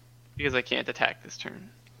 Okay. because I can't attack this turn.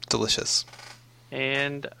 Delicious.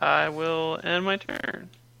 And I will end my turn.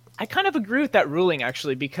 I kind of agree with that ruling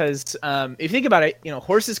actually, because if you think about it,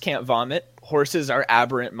 horses can't vomit. Horses are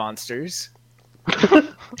aberrant monsters.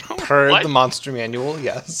 Per What? the Monster Manual,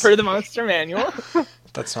 yes. Per the monster manual.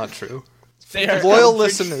 That's not true. They are Loyal average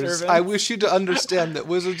listeners, servants. I wish you to understand that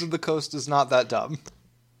Wizards of the Coast is not that dumb.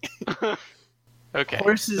 Okay.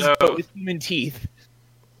 Horses so but with human teeth.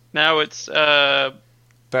 now it's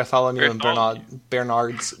Bartholomew and Bartholomew.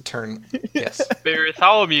 Bernard's turn. Yes.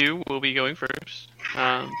 Bartholomew will be going first.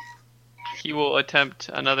 He will attempt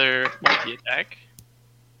another multi-attack.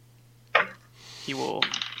 He will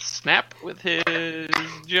snap with his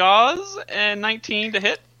jaws, and 19 to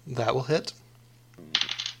hit. That will hit.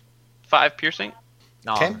 5 piercing.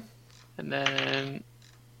 Nah. Okay. And then...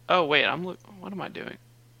 Oh, wait, what am I doing?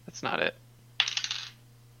 That's not it.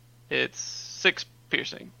 It's 6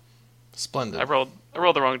 piercing. Splendid. I rolled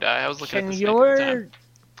the wrong die. I was looking at Can the snake at the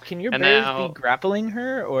time. your And bears now- be grappling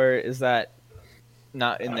her, or is that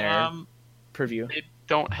not in their purview? They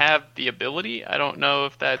don't have the ability. I don't know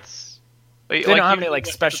if that's... They don't have any usually like if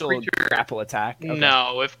the special creature- grapple attack. Okay.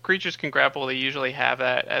 No, if creatures can grapple, they usually have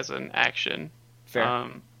that as an action. Fair.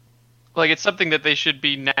 Like it's something that they should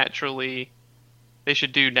do naturally,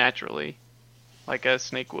 like a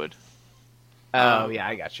snake would, Oh yeah,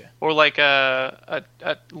 I gotcha. or like a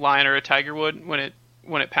lion or a tiger would when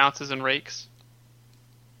it pounces and rakes.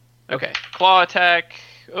 Okay, claw attack.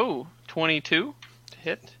 Oh, 22 to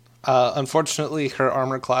hit. Unfortunately, her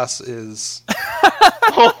armor class is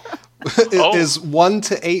Oh. is 1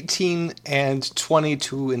 to 18 and 20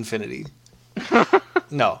 to infinity.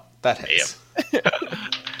 No, that hits.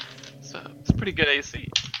 So it's a pretty good AC.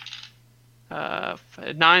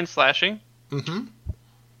 9 slashing. Mm-hmm.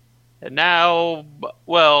 And now,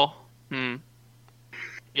 well,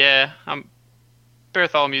 yeah,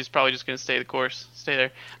 Bartholomew's probably just going to stay the course. Stay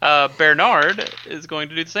there. Bernard is going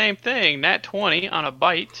to do the same thing. Nat 20 on a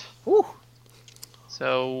bite. Whew.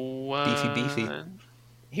 So Beefy.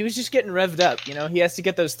 He was just getting revved up, you know. He has to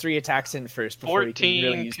get those 3 attacks in first before he can 14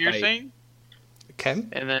 really use piercing. Okay.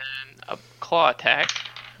 And then a claw attack.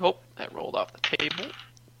 Oh, that rolled off the table.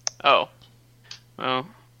 Oh. Well,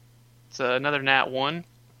 it's another nat 1.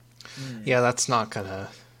 Yeah, that's not gonna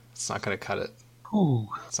cut it. Ooh.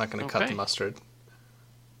 It's not gonna cut the mustard.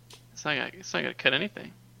 It's not gonna cut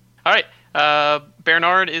anything. All right.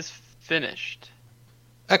 Bernard is finished.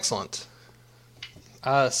 Excellent.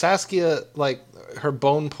 Saskia, like, her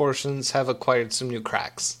bone portions have acquired some new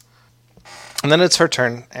cracks. And then it's her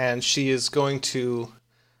turn, and she is going to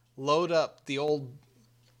load up the old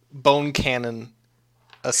bone cannon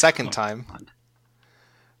a second time.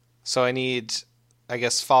 So I need, I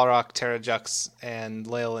guess, Falrock, Terrajux, and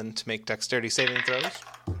Leyland to make dexterity saving throws.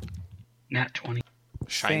 Nat 20.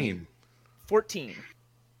 Shiny. Same. 14.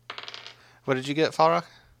 What did you get, Falrock?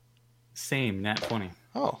 Same, nat 20.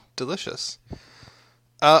 Oh, delicious.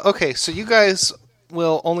 Okay, so you guys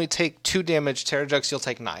will only take 2 damage. Terrajux, you'll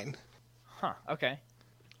take 9. Huh, okay.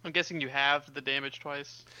 I'm guessing you have the damage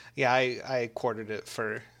twice. Yeah, I quartered it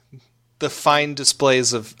for the fine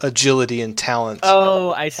displays of agility and talent.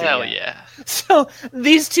 Oh, I see. Hell yeah. So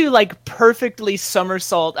these two like perfectly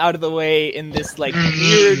somersault out of the way in this like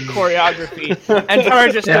weird choreography, and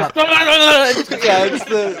Tara just goes. Yeah, it's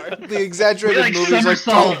the exaggerated We movies like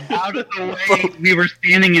somersault out of the way. We were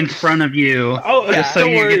standing in front of you. Oh, Just so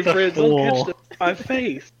don't you worry, get the friends. full- I'll catch my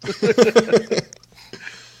face.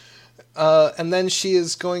 and then she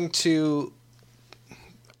is going to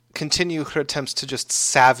continue her attempts to just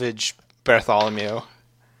savage Bartholomew.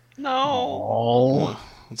 No. Oh.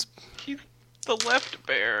 He's the left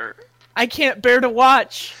bear. I can't bear to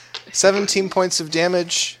watch. 17 points of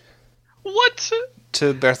damage What?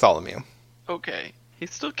 to Bartholomew. Okay.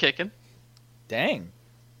 He's still kicking. Dang.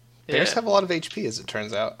 Bears Yeah. have a lot of HP, as it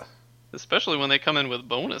turns out. Especially when they come in with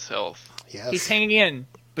bonus health. Yes. He's hanging in,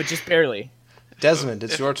 but just barely. Desmond,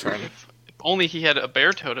 it's your turn. If only he had a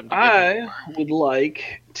bear totem to give him. I would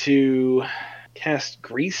like to cast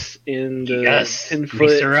grease in the Yes, 10-foot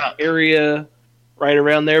grease her up. area right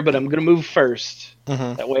around there, but I'm gonna move first.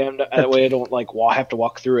 Mhm. That way, I don't like have to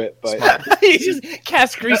walk through it. But You just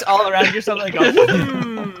cast grease all around yourself and go.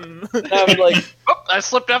 I'm like, Oh, I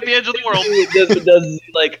slipped off the edge of the world. Desmond does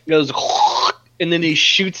like goes, and then he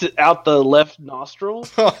shoots it out the left nostril.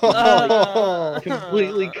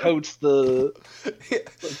 Completely coats the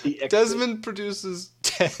exit. Desmond produces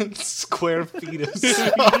 10 square feet of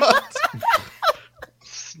snot.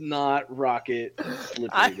 Snot rocket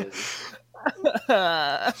slippery.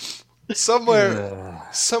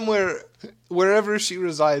 Somewhere, wherever she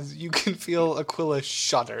resides, you can feel Aquila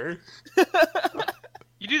shudder.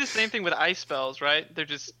 You do the same thing with ice spells, right? They're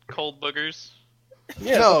just cold boogers.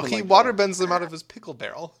 Yeah, No, something he like water bends them out of his pickle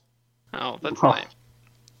barrel. Oh, that's Huh. lame.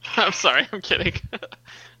 I'm sorry, I'm kidding.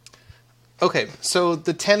 Okay, so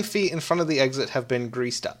the 10 feet in front of the exit have been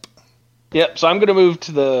greased up. Yep. So I'm gonna move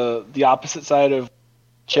to the opposite side of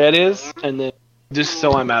Chet is, and then just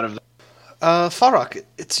so I'm out of there. Farrak,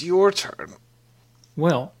 it's your turn.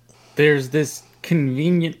 Well, there's this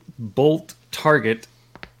convenient bolt target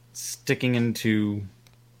sticking into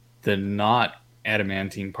the not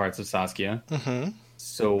adamantine parts of Saskia. Mm-hmm.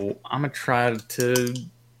 So I'm going to try to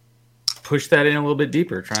push that in a little bit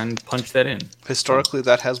deeper, try and punch that in. Historically,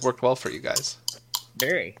 that has worked well for you guys.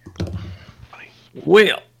 Very.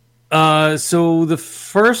 Well, so the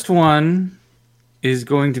first one is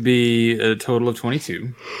going to be a total of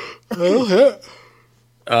 22. Okay.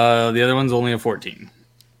 The other one's only a 14.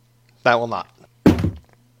 That will not.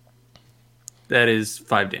 That is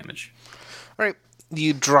 5 damage. All right,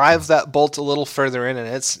 you drive that bolt a little further in, and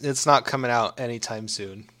it's not coming out anytime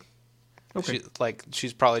soon. Okay.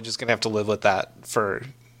 She's probably just gonna have to live with that for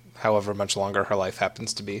however much longer her life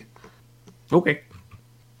happens to be. Okay.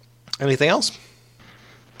 Anything else?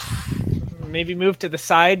 Maybe move to the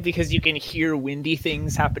side because you can hear windy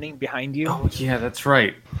things happening behind you. Oh yeah, that's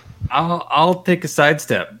right. I'll take a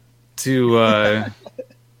sidestep to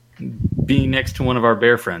be next to one of our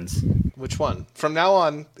bear friends. Which one? From now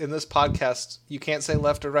on, in this podcast, you can't say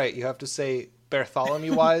left or right. You have to say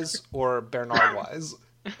Bartholomew-wise or Bernard-wise.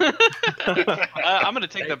 I'm gonna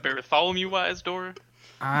take the Bartholomew-wise door.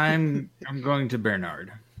 I'm going to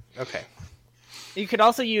Bernard. Okay. You could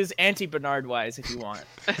also use anti-Bernard wise if you want.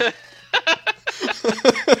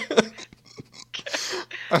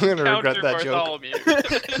 I'm going to regret Counter that joke. Bartholomew.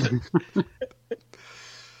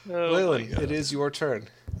 Oh, Leyland, it is your turn.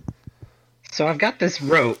 So I've got this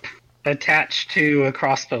rope attached to a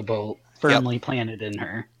crossbow bolt, firmly planted in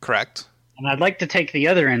her. Correct. And I'd like to take the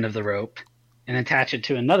other end of the rope and attach it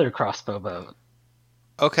to another crossbow bolt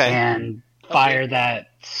Okay. and fire that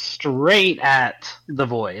straight at the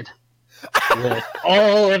void with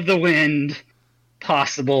all of the wind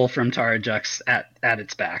possible from Tarajux at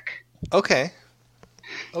its back. Okay.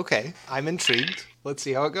 I'm intrigued. Let's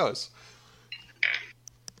see how it goes.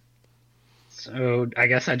 So I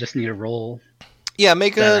guess I just need a roll. Yeah,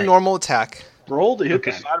 make a normal attack. Roll to hit the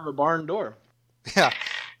Okay. side of a barn door. Yeah.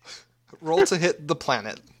 Roll to hit the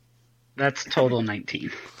planet. That's total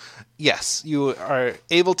 19. Yes, you are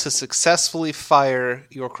able to successfully fire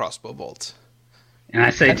your crossbow bolt. And I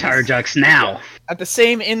say Tarajux now. At the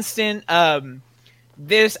same instant, I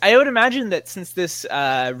would imagine that since this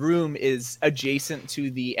room is adjacent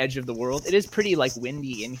to the edge of the world, it is pretty like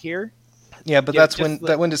windy in here. Yeah, but Yeah, that's just when like-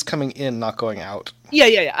 that wind is coming in, not going out.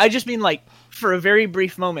 Yeah. I just mean like for a very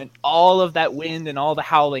brief moment, all of that wind and all the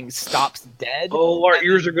howling stops dead. Oh, our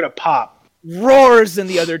ears are gonna pop. Roars in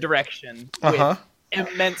the other direction Uh-huh. with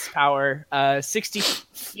immense power. 60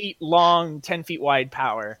 feet long, 10 feet wide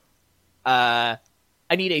power. I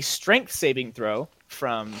need a strength saving throw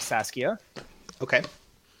from Saskia. Okay.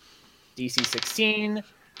 DC 16.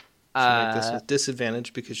 So make this with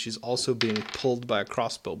disadvantage because she's also being pulled by a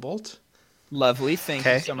crossbow bolt. Lovely, thank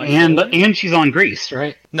Okay. you so much. And she's on grease,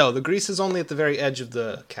 right? No, the grease is only at the very edge of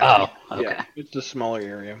the cavity. Oh, okay. Yeah, it's the smaller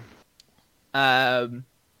area.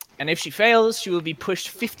 And if she fails, she will be pushed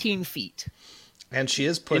 15 feet And she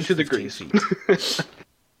is pushed Into the 15 grease. feet.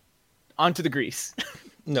 onto the grease.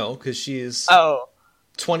 No, because she is Oh,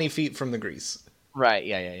 20 feet from the grease. right,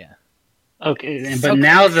 yeah. Okay, So but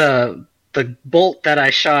now the bolt that I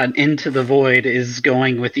shot into the void is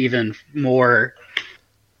going with even more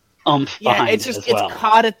oomph Yeah, behind it's it just as well. it's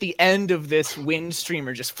caught at the end of this wind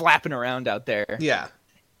streamer just flapping around out there. Yeah.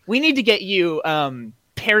 We need to get you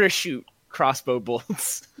parachute crossbow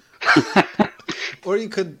bolts. Or you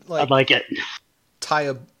could I'd like it.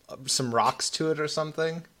 tie some rocks to it or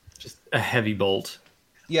something. Just a heavy bolt.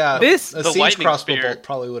 Yeah, This- a The siege lightning crossbow spear. bolt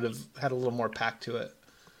probably would have had a little more pack to it.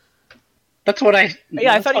 That's what I.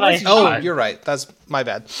 Yeah, I that's thought what you mentioned- Oh, thought. you're right. That's my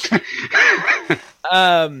bad.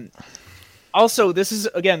 Also, this is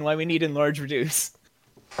again why we need enlarge reduce.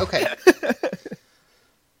 Okay.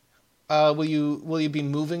 Will you be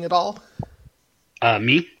moving at all?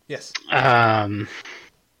 Me? Yes.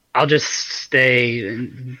 I'll just stay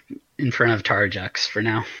in front of Tarajux for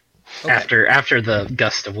now. Okay. After the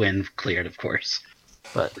gust of wind cleared, of course.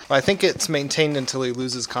 But I think it's maintained until he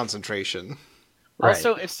loses concentration. right.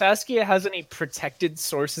 Also, if Saskia has any protected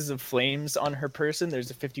sources of flames on her person,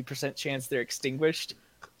 there's a 50% chance they're extinguished.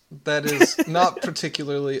 That is not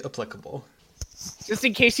particularly applicable. Just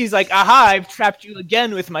in case he's like, aha, I've trapped you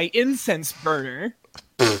again with my incense burner.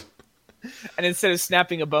 And instead of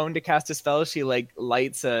snapping a bone to cast a spell, she like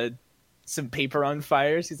lights some paper on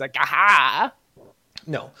fire. She's like, aha!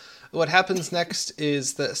 No. What happens next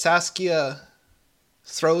is that Saskia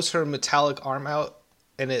throws her metallic arm out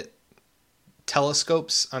and it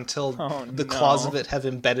telescopes until Oh, the claws no. of it have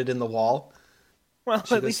embedded in the wall. Well,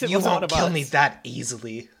 She at goes, least it you wasn't one won't of kill us. me that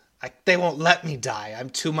easily. They won't let me die.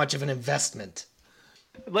 I'm too much of an investment.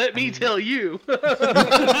 Let me tell you.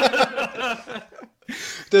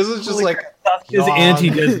 This is just like His yawn.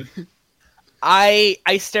 anti-does. I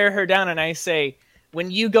stare her down and I say, when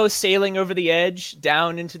you go sailing over the edge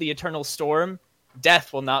down into the eternal storm,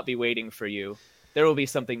 death will not be waiting for you. There will be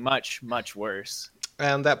something much, much worse.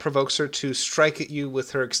 And that provokes her to strike at you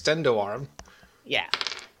with her extendo arm. Yeah.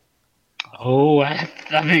 Oh, I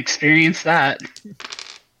haven't experienced that.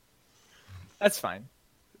 That's fine.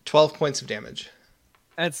 12 points of damage.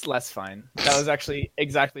 That's less fine. That was actually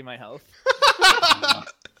exactly my health.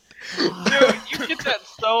 Dude, you get that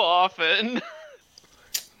so often.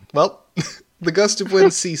 Well, the gust of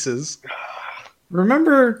wind ceases.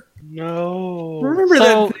 Remember No.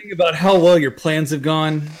 So- that thing about how well your plans have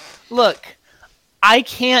gone? Look, I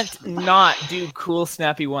can't not do cool,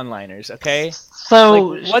 snappy one-liners, okay? So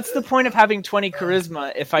Like, what's the point of having 20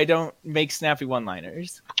 charisma if I don't make snappy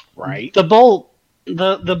one-liners? Right. the bolt,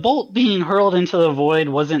 the bolt being hurled into the void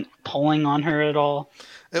wasn't pulling on her at all.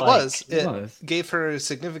 It Like, was. it It was. gave her a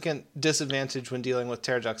significant disadvantage when dealing with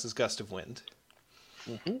Terrajux's gust of wind.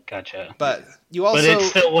 Gotcha. But you But also, it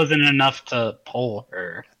still wasn't enough to pull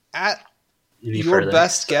her at any your further.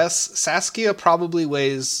 best guess, Saskia probably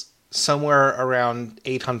weighs somewhere around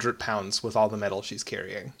 800 pounds with all the metal she's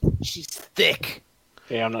carrying. She's thick.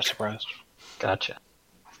 Yeah, I'm not surprised. Gotcha.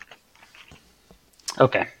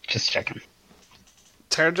 Okay, just checking.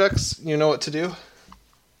 Terrajux, you know what to do?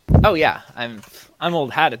 Oh yeah, I'm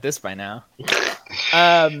old hat at this by now.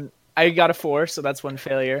 I got a 4, so that's one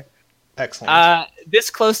failure. Excellent. This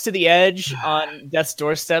close to the edge on death's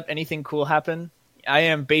doorstep, anything cool happen? I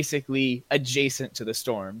am basically adjacent to the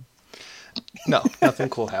storm. No, nothing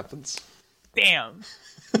cool happens. Damn.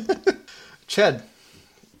 Ched,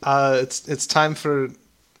 it's time for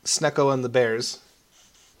Snecko and the Bears.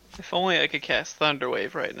 If only I could cast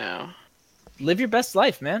Thunderwave right now. Live your best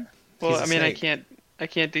life, man. Well, He's a I mean, snake. I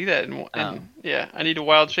can't do that. Yeah, I need to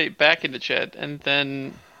wild shape back into Ched and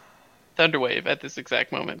then Thunderwave at this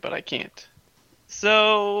exact moment, but I can't.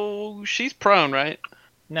 So she's prone, right?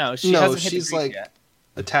 No, she hasn't hit she's the grease like yet.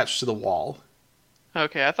 attached to the wall.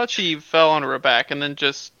 Okay, I thought she fell onto her back and then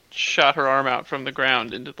just shot her arm out from the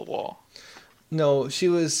ground into the wall. No, she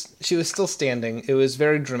was still standing. It was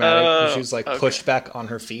very dramatic. Oh, She was like okay. pushed back on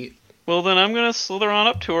her feet. Well, then I'm gonna slither on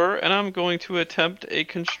up to her and I'm going to attempt a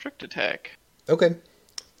constrict attack. Okay.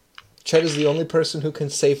 Ched is the only person who can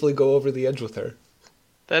safely go over the edge with her.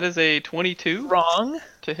 That is a 22 Wrong.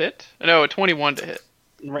 to hit. No, a 21 to hit.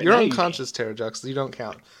 Right You're now, unconscious, Terrajux, so you don't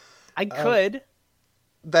count. I could.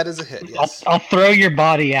 That is a hit, yes. I'll throw your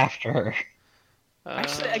body after her.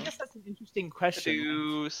 Actually, I guess that's an interesting question.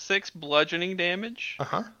 Do 6 bludgeoning damage.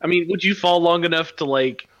 Uh-huh. I mean, would you fall long enough to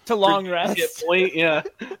like To long hit rest. point? Yeah.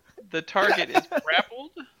 The target is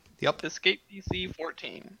grappled. Yep. Escape DC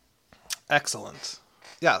 14. Excellent.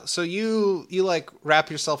 Yeah, so you like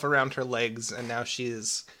wrap yourself around her legs, and now she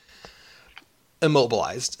is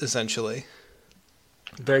immobilized, essentially.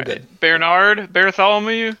 Very good. Bernard,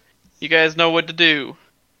 Bartholomew, you guys know what to do.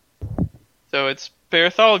 So it's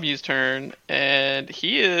Bartholomew's turn, and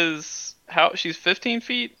he is she's 15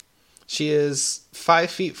 feet, She is 5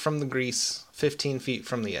 feet from the grease, 15 feet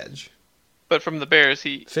from the edge. but from the bears,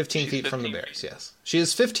 15 she's feet from the 15 bears, yes. She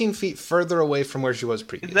is 15 feet further away from where she was Is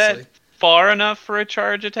previously. that far enough for a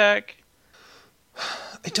charge attack?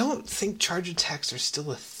 I don't think charge attacks are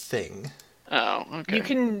still a thing. Oh, okay. You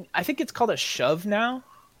can. I think it's called a shove now.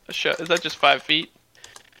 Is that just 5 feet?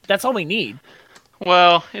 That's all we need.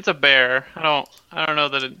 Well, it's a bear. I don't know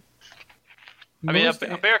that it. I mean, Most-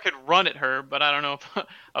 a bear could run at her, but I don't know if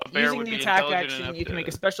a bear Using would the be attack intelligent action, enough you can to- make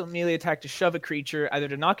a special melee attack to shove a creature, either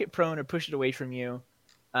to knock it prone or push it away from you.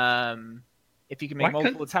 If you can make Why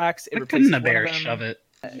multiple attacks, it Why replaces couldn't a one bear of them. shove it?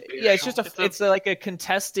 Yeah, it's just It's a- it's like a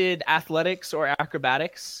contested athletics or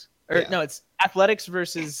acrobatics. Or Yeah. no, it's athletics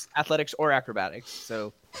versus athletics or acrobatics.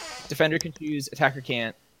 So defender can choose, attacker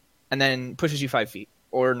can't, and then pushes you 5 feet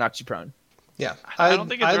or knocks you prone. Yeah, I don't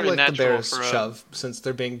think it's I'd very like the natural bears for a- shove, since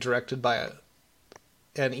they're being directed by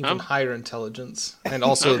an even Oh. higher intelligence, and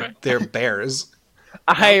also Okay. they're bears.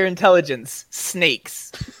 A higher intelligence,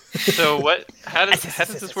 snakes. So what? How does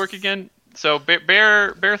this work again? So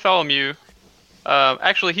Bartholomew,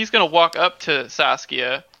 actually, he's going to walk up to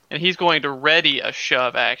Saskia and he's going to ready a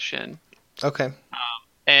shove action, Okay.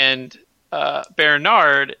 and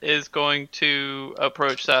Bernard is going to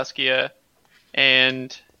approach Saskia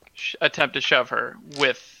and attempt to shove her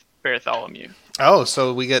with Bartholomew. Oh,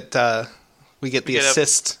 so we get the get a-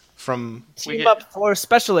 assist from We Team get- up for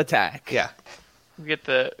special attack. yeah. We get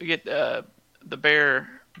the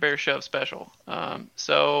bear shove special.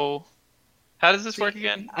 So how does this work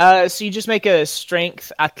again? So you just make a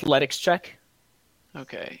strength athletics check,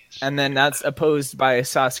 Okay. and then that's opposed by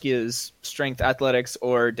Saskia's strength athletics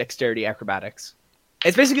or dexterity acrobatics.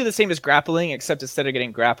 It's basically the same as grappling, except instead of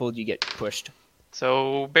getting grappled, you get pushed.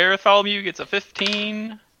 So Bartholomew gets a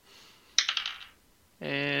 15,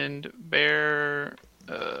 and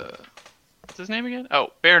what's his name again?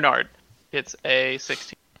 Oh, Bernard gets a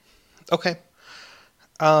 16. Okay.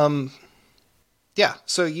 Yeah,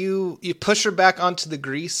 so you push her back onto the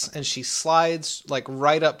grease, and she slides like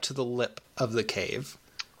right up to the lip of the cave,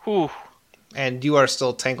 Whew. and you are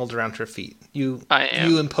still tangled around her feet. You I am,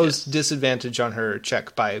 you imposed yes. disadvantage on her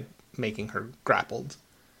check by making her grappled.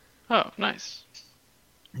 Oh, nice.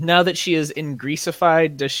 Now that she is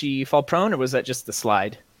ingreasified, does she fall prone, or was that just the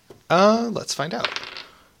slide? Let's find out.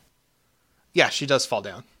 Yeah, she does fall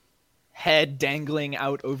down. Head dangling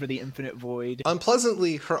out over the infinite void.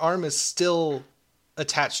 Unpleasantly, her arm is still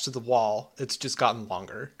attached to the wall. It's just gotten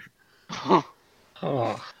longer.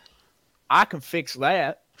 Oh. I can fix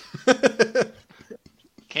that.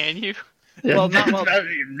 Can you? Well, not while,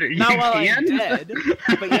 You not while I'm can? dead,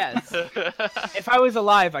 but yes. If I was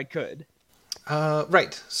alive, I could.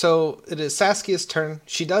 Right. So it is Saskia's turn.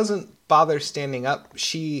 She doesn't bother standing up.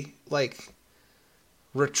 She, like,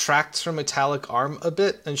 retracts her metallic arm a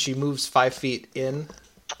bit, and she moves 5 feet in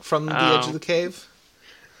from the edge of the cave.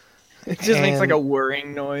 It just makes like And- a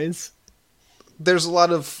whirring noise. There's a lot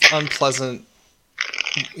of unpleasant,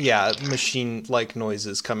 machine-like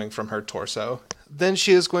noises coming from her torso. then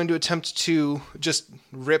she is going to attempt to just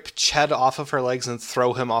rip Ched off of her legs and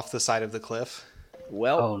throw him off the side of the cliff.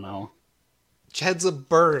 Well, Oh no. Ched's a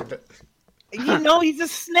bird. you know he's a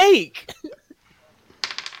snake.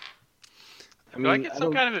 Do I get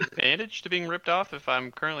some kind of advantage to being ripped off if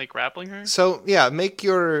I'm currently grappling her? So yeah, make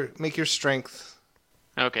your strength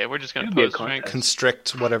Okay, we're just gonna It'd be a pose strength.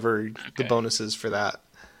 constrict whatever the Okay. bonus is for that.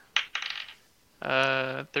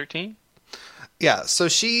 13. Yeah, so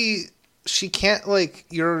she can't, like,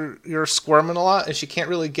 you're squirming a lot, and she can't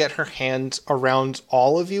really get her hand around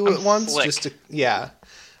all of you I'm at once. slick. Just to, yeah.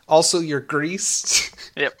 Also, you're greased.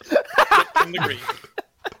 Yep. In the green.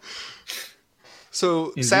 So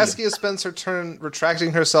Indeed. Saskia spends her turn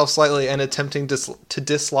retracting herself slightly and attempting to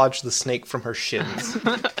dislodge the snake from her shins.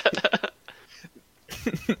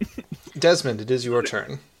 Desmond, it is your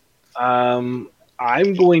turn. I'm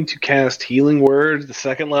going to cast Healing Word, the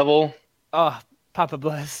second level, Oh, Papa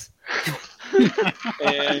bless.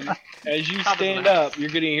 and as you stand up, you're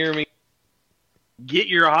going to hear me get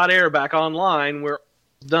your hot air back online. We're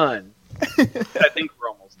done. I think we're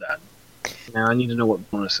almost done. Now I need to know what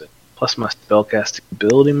bonus it. Plus my spellcasting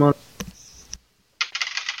ability month.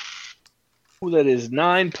 Ooh, that is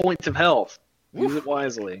 9 points of health. Use it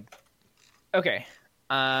wisely. Okay.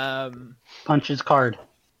 Punch his card.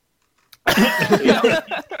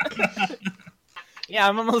 Yeah,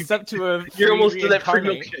 I'm almost up to a. You're almost to that free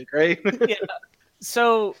reincarnate. milkshake, right? Yeah.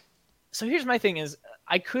 So here's my thing: is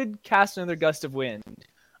I could cast another gust of wind.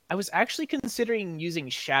 I was actually considering using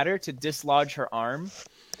Shatter to dislodge her arm,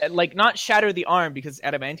 like not shatter the arm because it's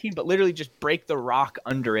adamantine, but literally just break the rock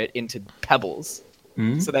under it into pebbles,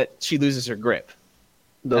 so that she loses her grip.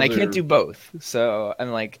 And I can't do both, so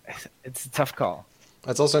I'm like, it's a tough call.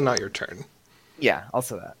 That's also not your turn. Yeah,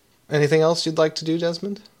 also that. Anything else you'd like to do,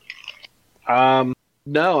 Desmond?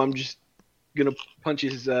 No, I'm just gonna punch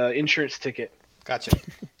his insurance ticket. Gotcha.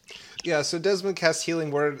 Yeah, so Desmond casts Healing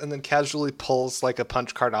Word and then casually pulls like a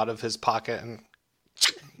punch card out of his pocket and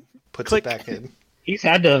puts Click. it back in. He's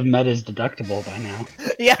had to have met his deductible by now.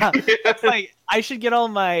 Yeah, it's like I should get all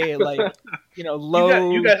my low.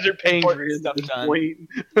 You guys are paying for important his stuff at this done.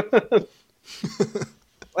 point.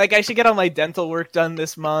 Like I should get all my dental work done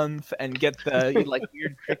this month and get the like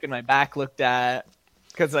weird trick in my back looked at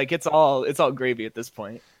because like it's all gravy at this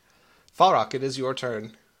point. Falrock, it is your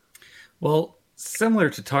turn. Well, similar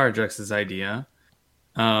to Tarjax's idea,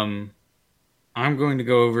 I'm going to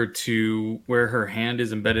go over to where her hand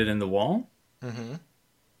is embedded in the wall,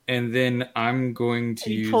 and then I'm going to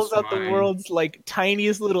And he use pulls out my... the world's like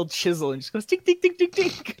tiniest little chisel and just goes tink tink tink tink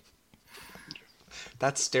tink.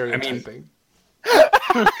 That's stereotyping.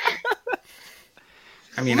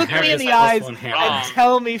 I mean, Look I have me in this the plus eyes one and hammer.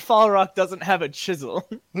 tell me Falrock doesn't have a chisel.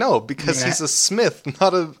 No, because Yeah. he's a smith,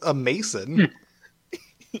 not a mason.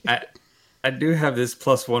 I do have this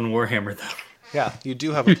plus one warhammer though, Yeah, you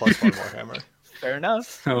do have a +1 Warhammer. Fair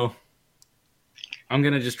enough. so I'm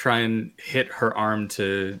gonna just try and hit her arm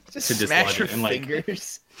to Just dislodge smash her it and like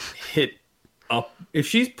fingers. hit up. If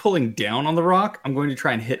she's pulling down on the rock, I'm going to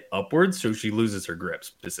try and hit upwards so she loses her grip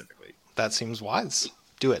specifically. That seems wise.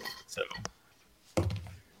 Do it. So,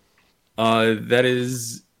 that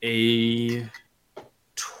is a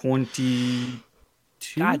 22.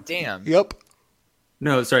 God damn. Yep.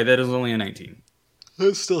 No, sorry, that is only a 19.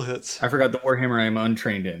 It still hits. I forgot the warhammer I'm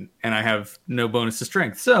untrained in, and I have no bonus to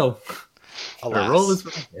strength. So, Alas. the roll is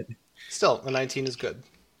what I did. Still, a 19 is good.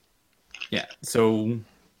 Yeah. So,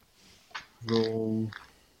 roll.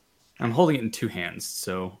 I'm holding it in two hands,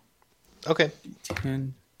 so Okay.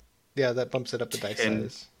 10, Yeah, that bumps it up the dice 10.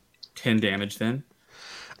 size. 10 damage then.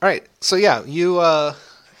 All right. So yeah,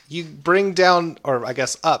 you bring down, or I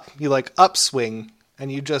guess up. You like upswing,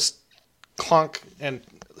 and you just clunk, and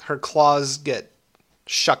her claws get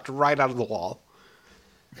shucked right out of the wall.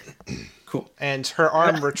 Cool. And her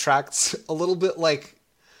arm retracts a little bit like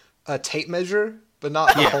a tape measure, but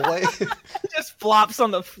not the whole way. Just flops on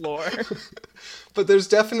the floor. But there's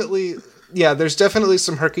definitely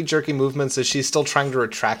some herky-jerky movements as she's still trying to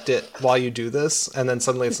retract it while you do this, and then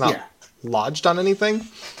suddenly it's not lodged on anything.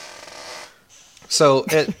 So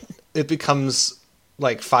it becomes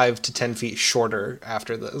like 5 to 10 feet shorter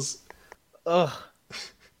after this. Ugh.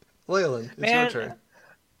 Leyland, it's Man. your turn.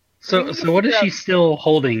 So what is she still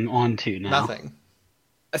holding on to now? Nothing.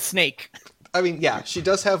 A snake. I mean, yeah, she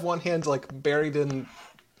does have one hand like buried in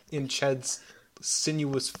Ched's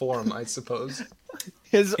sinuous form, I suppose.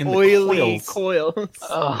 His In the oily coils. coils.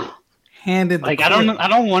 Ugh. Hand in the Like I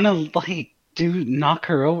don't want to like knock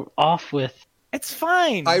her off with. It's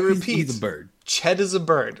fine. I He's repeat, a bird. Ched is a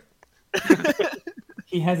bird.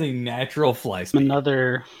 He has a natural fly speed.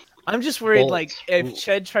 Another I'm just worried, Bolt. like, if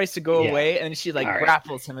Ched tries to go away and she, like,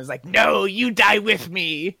 grapples him, is like, no, you die with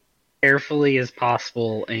me. Carefully as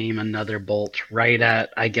possible, aim another bolt right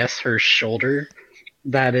at, I guess, her shoulder.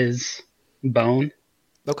 That is bone.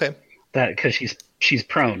 Okay. That because she's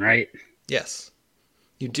prone, right? Yes.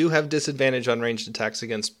 You do have disadvantage on ranged attacks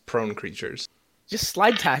against prone creatures. Just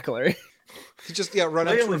slide tackle her. You just run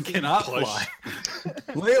up to her Leyland cannot fly.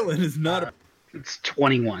 Leyland is not a... It's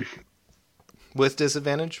 21. With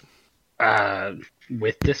disadvantage?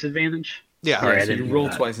 With disadvantage? Yeah. Sorry, I so didn't you hear roll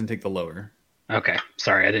that. twice and take the lower. Okay,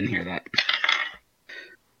 sorry, I didn't hear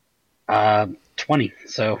that. 20,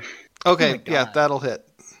 so... Okay, yeah, that'll hit.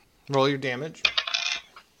 Roll your damage.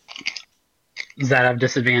 Does that have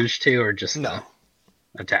disadvantage too, or just No.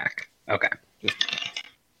 attack? Okay.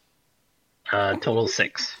 Total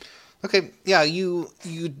 6. Okay, yeah, you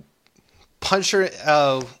punch her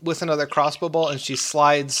with another crossbow bolt, and she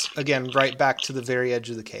slides again right back to the very edge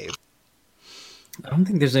of the cave. I don't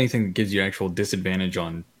think there's anything that gives you actual disadvantage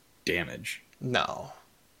on damage. No.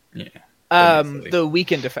 Yeah. The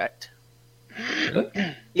weakened effect.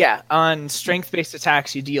 Yeah, on strength-based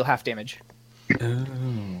attacks, you deal half damage. Oh.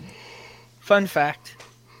 Fun fact.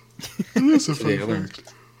 That's a Today I learned.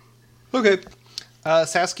 Okay.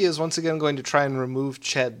 Saskia is once again going to try and remove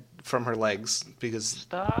Ched from her legs because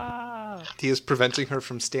Stop. he is preventing her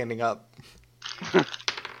from standing up.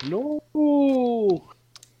 No.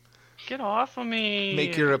 Get off of me.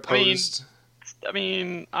 Make your opposed. I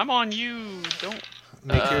mean, I'm on you. Don't.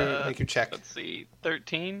 Make your check. Let's see.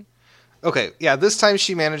 13. Okay, yeah, this time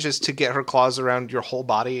she manages to get her claws around your whole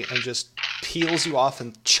body and just peels you off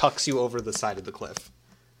and chucks you over the side of the cliff.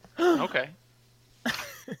 Okay.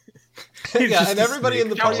 Yeah, and everybody in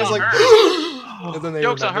the party is like, and then they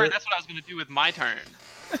Joke's on her. remember. That's what I was going to do with my turn.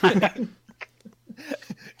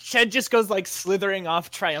 Ched just goes like slithering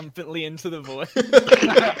off triumphantly into the void.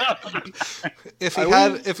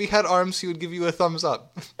 If he had arms, he would give you a thumbs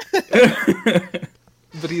up.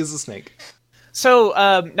 But he is a snake. So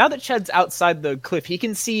now that Ched's outside the cliff, he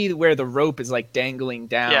can see where the rope is like dangling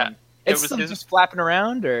down. Yeah, It's still just flapping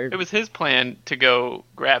around, or It was his plan to go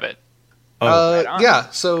grab it. right on. Yeah,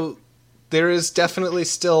 so there is definitely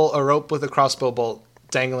still a rope with a crossbow bolt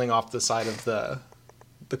dangling off the side of the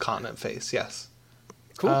continent face. Yes.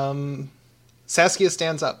 Cool. Saskia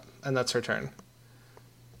stands up, and that's her turn.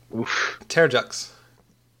 Oof. Terrajux.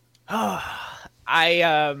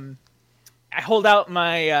 I hold out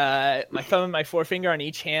my my thumb and my forefinger on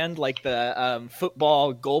each hand like the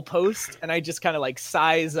football goalpost, and I just kind of like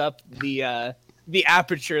size up the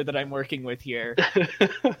aperture that I'm working with here.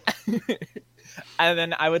 And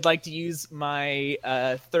then I would like to use my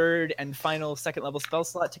third and final second level spell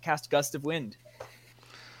slot to cast Gust of Wind.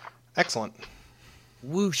 Excellent.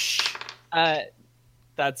 Whoosh.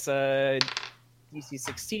 That's a DC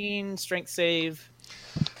 16 strength save.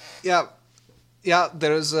 Yeah,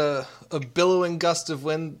 there's a billowing gust of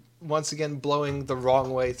wind once again blowing the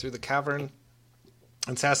wrong way through the cavern.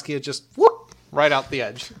 And Saskia just whoop right out the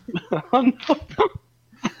edge. From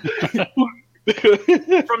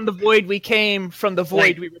the void we came, from the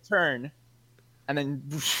void we return. And then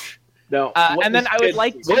whoosh. No. And then I would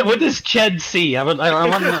like to... What does Ched see? I want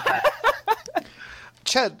to know that.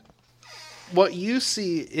 Ched, what you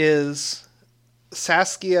see is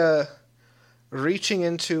Saskia reaching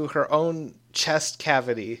into her own chest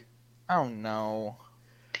cavity Oh no.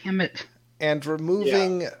 Damn it. and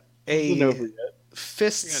removing a You're gonna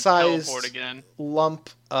fist-sized teleport again. lump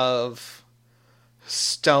of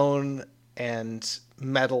stone and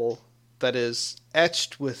metal that is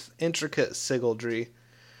etched with intricate sigildry.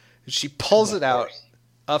 She pulls it out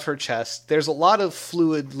of her chest. There's a lot of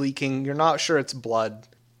fluid leaking. You're not sure it's blood.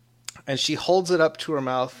 And she holds it up to her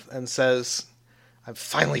mouth and says, "I'm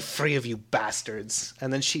finally free of you bastards."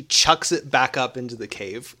 And then she chucks it back up into the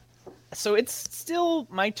cave. So it's still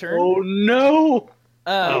my turn. Oh no!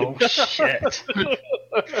 Oh, shit.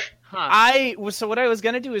 So what I was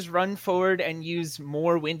gonna do is run forward and use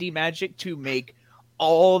more windy magic to make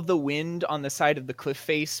all of the wind on the side of the cliff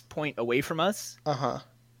face point away from us. Uh-huh.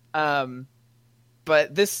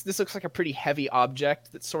 But this looks like a pretty heavy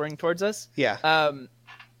object that's soaring towards us. Yeah.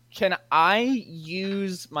 Can I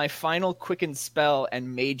use my final quicken spell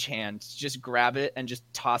and mage hand to just grab it and just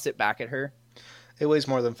toss it back at her? It weighs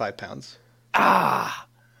more than 5 pounds.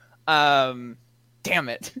 Damn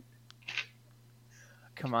it.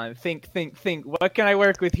 Come on, think. What can I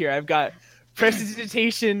work with here? I've got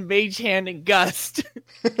Prestidigitation, Mage Hand, and Gust.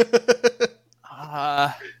 Come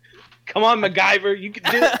on, MacGyver, you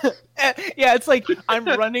can do it. Yeah, it's like I'm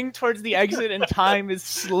running towards the exit and time is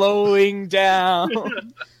slowing down.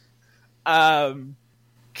 God,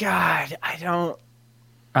 I don't...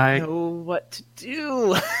 I know what to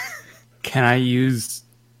do. Can I use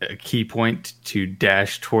a key point to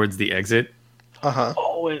dash towards the exit?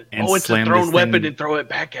 Oh, it's a thrown weapon and throw it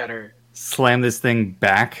back at her. Slam this thing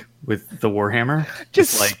back with the warhammer.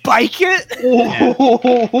 Just spike it.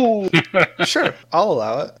 Yeah. Sure, I'll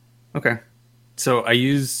allow it. Okay. So I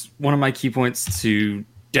use one of my key points to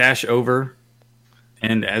dash over,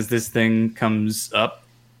 and as this thing comes up,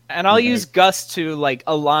 and I'll use Gust to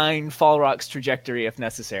align Falrock's trajectory if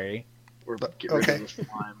necessary. Or get rid of the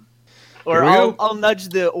slime. Or I'll nudge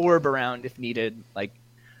the orb around if needed.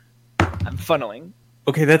 I'm funneling.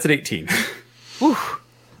 Okay, that's an 18. Whew.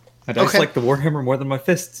 I dice like the warhammer more than my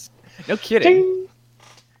fists. No kidding. Ding.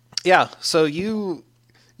 Yeah. So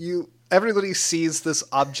everybody sees this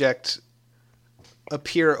object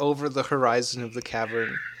appear over the horizon of the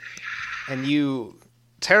cavern, and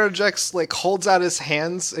Terrajex holds out his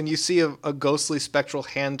hands, and you see a ghostly spectral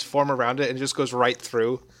hand form around it, and it just goes right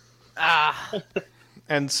through.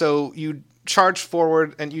 And so you charge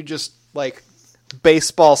forward, and you just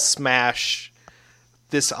baseball smash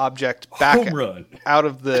this object back out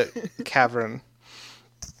of the cavern.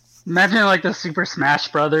 Imagine the Super Smash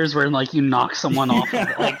Brothers where you knock someone off of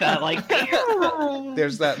it like that.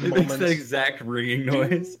 There's that moment. It's the exact ringing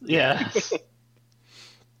noise. Yeah.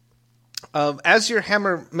 As your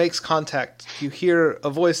hammer makes contact, you hear a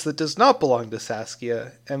voice that does not belong to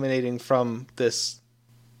Saskia emanating from this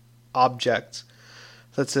object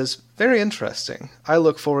that says, "Very interesting. I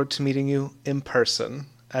look forward to meeting you in person."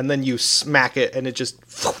 And then you smack it, and it just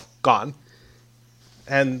gone.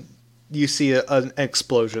 And you see an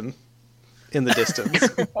explosion in the distance.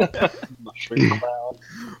 Mushroom cloud.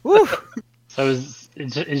 Woo! So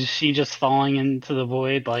is she just falling into the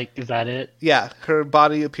void? Is that it? Yeah, her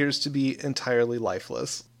body appears to be entirely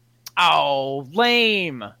lifeless. Oh,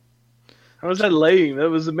 lame. How was that lame? That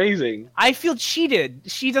was amazing. I feel cheated.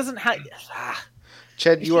 She doesn't have...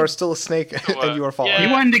 Ched, you are still a snake, and you are falling. You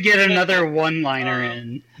wanted to get another one-liner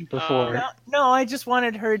in before. No, I just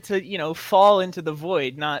wanted her to, fall into the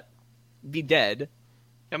void, not be dead.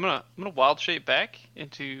 I'm gonna wild shape back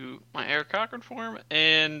into my Air Cochrane form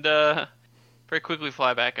and very quickly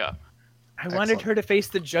fly back up. I wanted her to face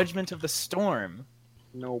the judgment of the storm.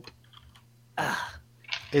 Nope.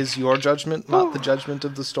 Is your judgment not the judgment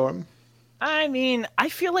of the storm? I mean, I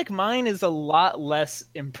feel like mine is a lot less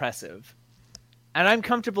impressive. And I'm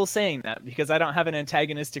comfortable saying that because I don't have an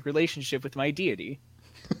antagonistic relationship with my deity.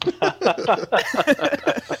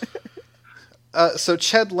 So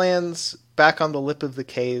Ched lands back on the lip of the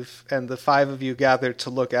cave, and the five of you gather to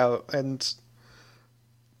look out and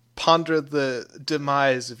ponder the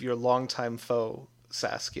demise of your longtime foe,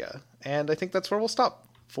 Saskia. And I think that's where we'll stop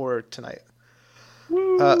for tonight.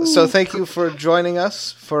 So thank you for joining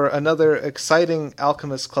us for another exciting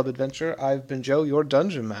Alchemist Club adventure. I've been Joe, your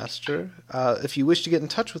Dungeon Master. If you wish to get in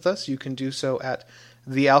touch with us, you can do so at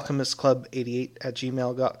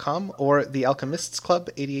thealchemistclub88@gmail.com or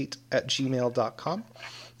thealchemistsclub88@gmail.com.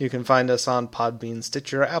 You can find us on Podbean,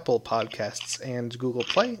 Stitcher, Apple Podcasts, and Google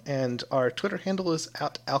Play, and our Twitter handle is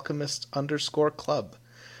 @alchemist_club.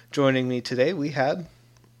 Joining me today, we had...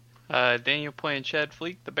 Daniel playing Chad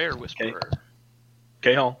Fleet, the Bear Whisperer.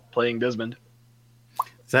 Cahill playing Desmond.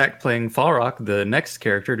 Zach playing Falrock, the next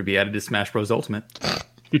character to be added to Smash Bros. Ultimate.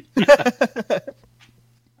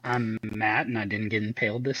 I'm Matt, and I didn't get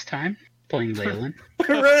impaled this time. Playing Leyland.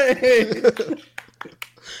 Hooray!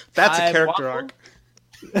 That's a character arc.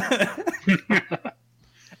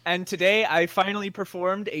 And today I finally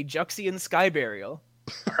performed a Juxian Sky Burial.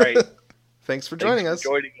 All right. Thanks for joining us.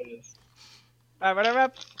 Joining us.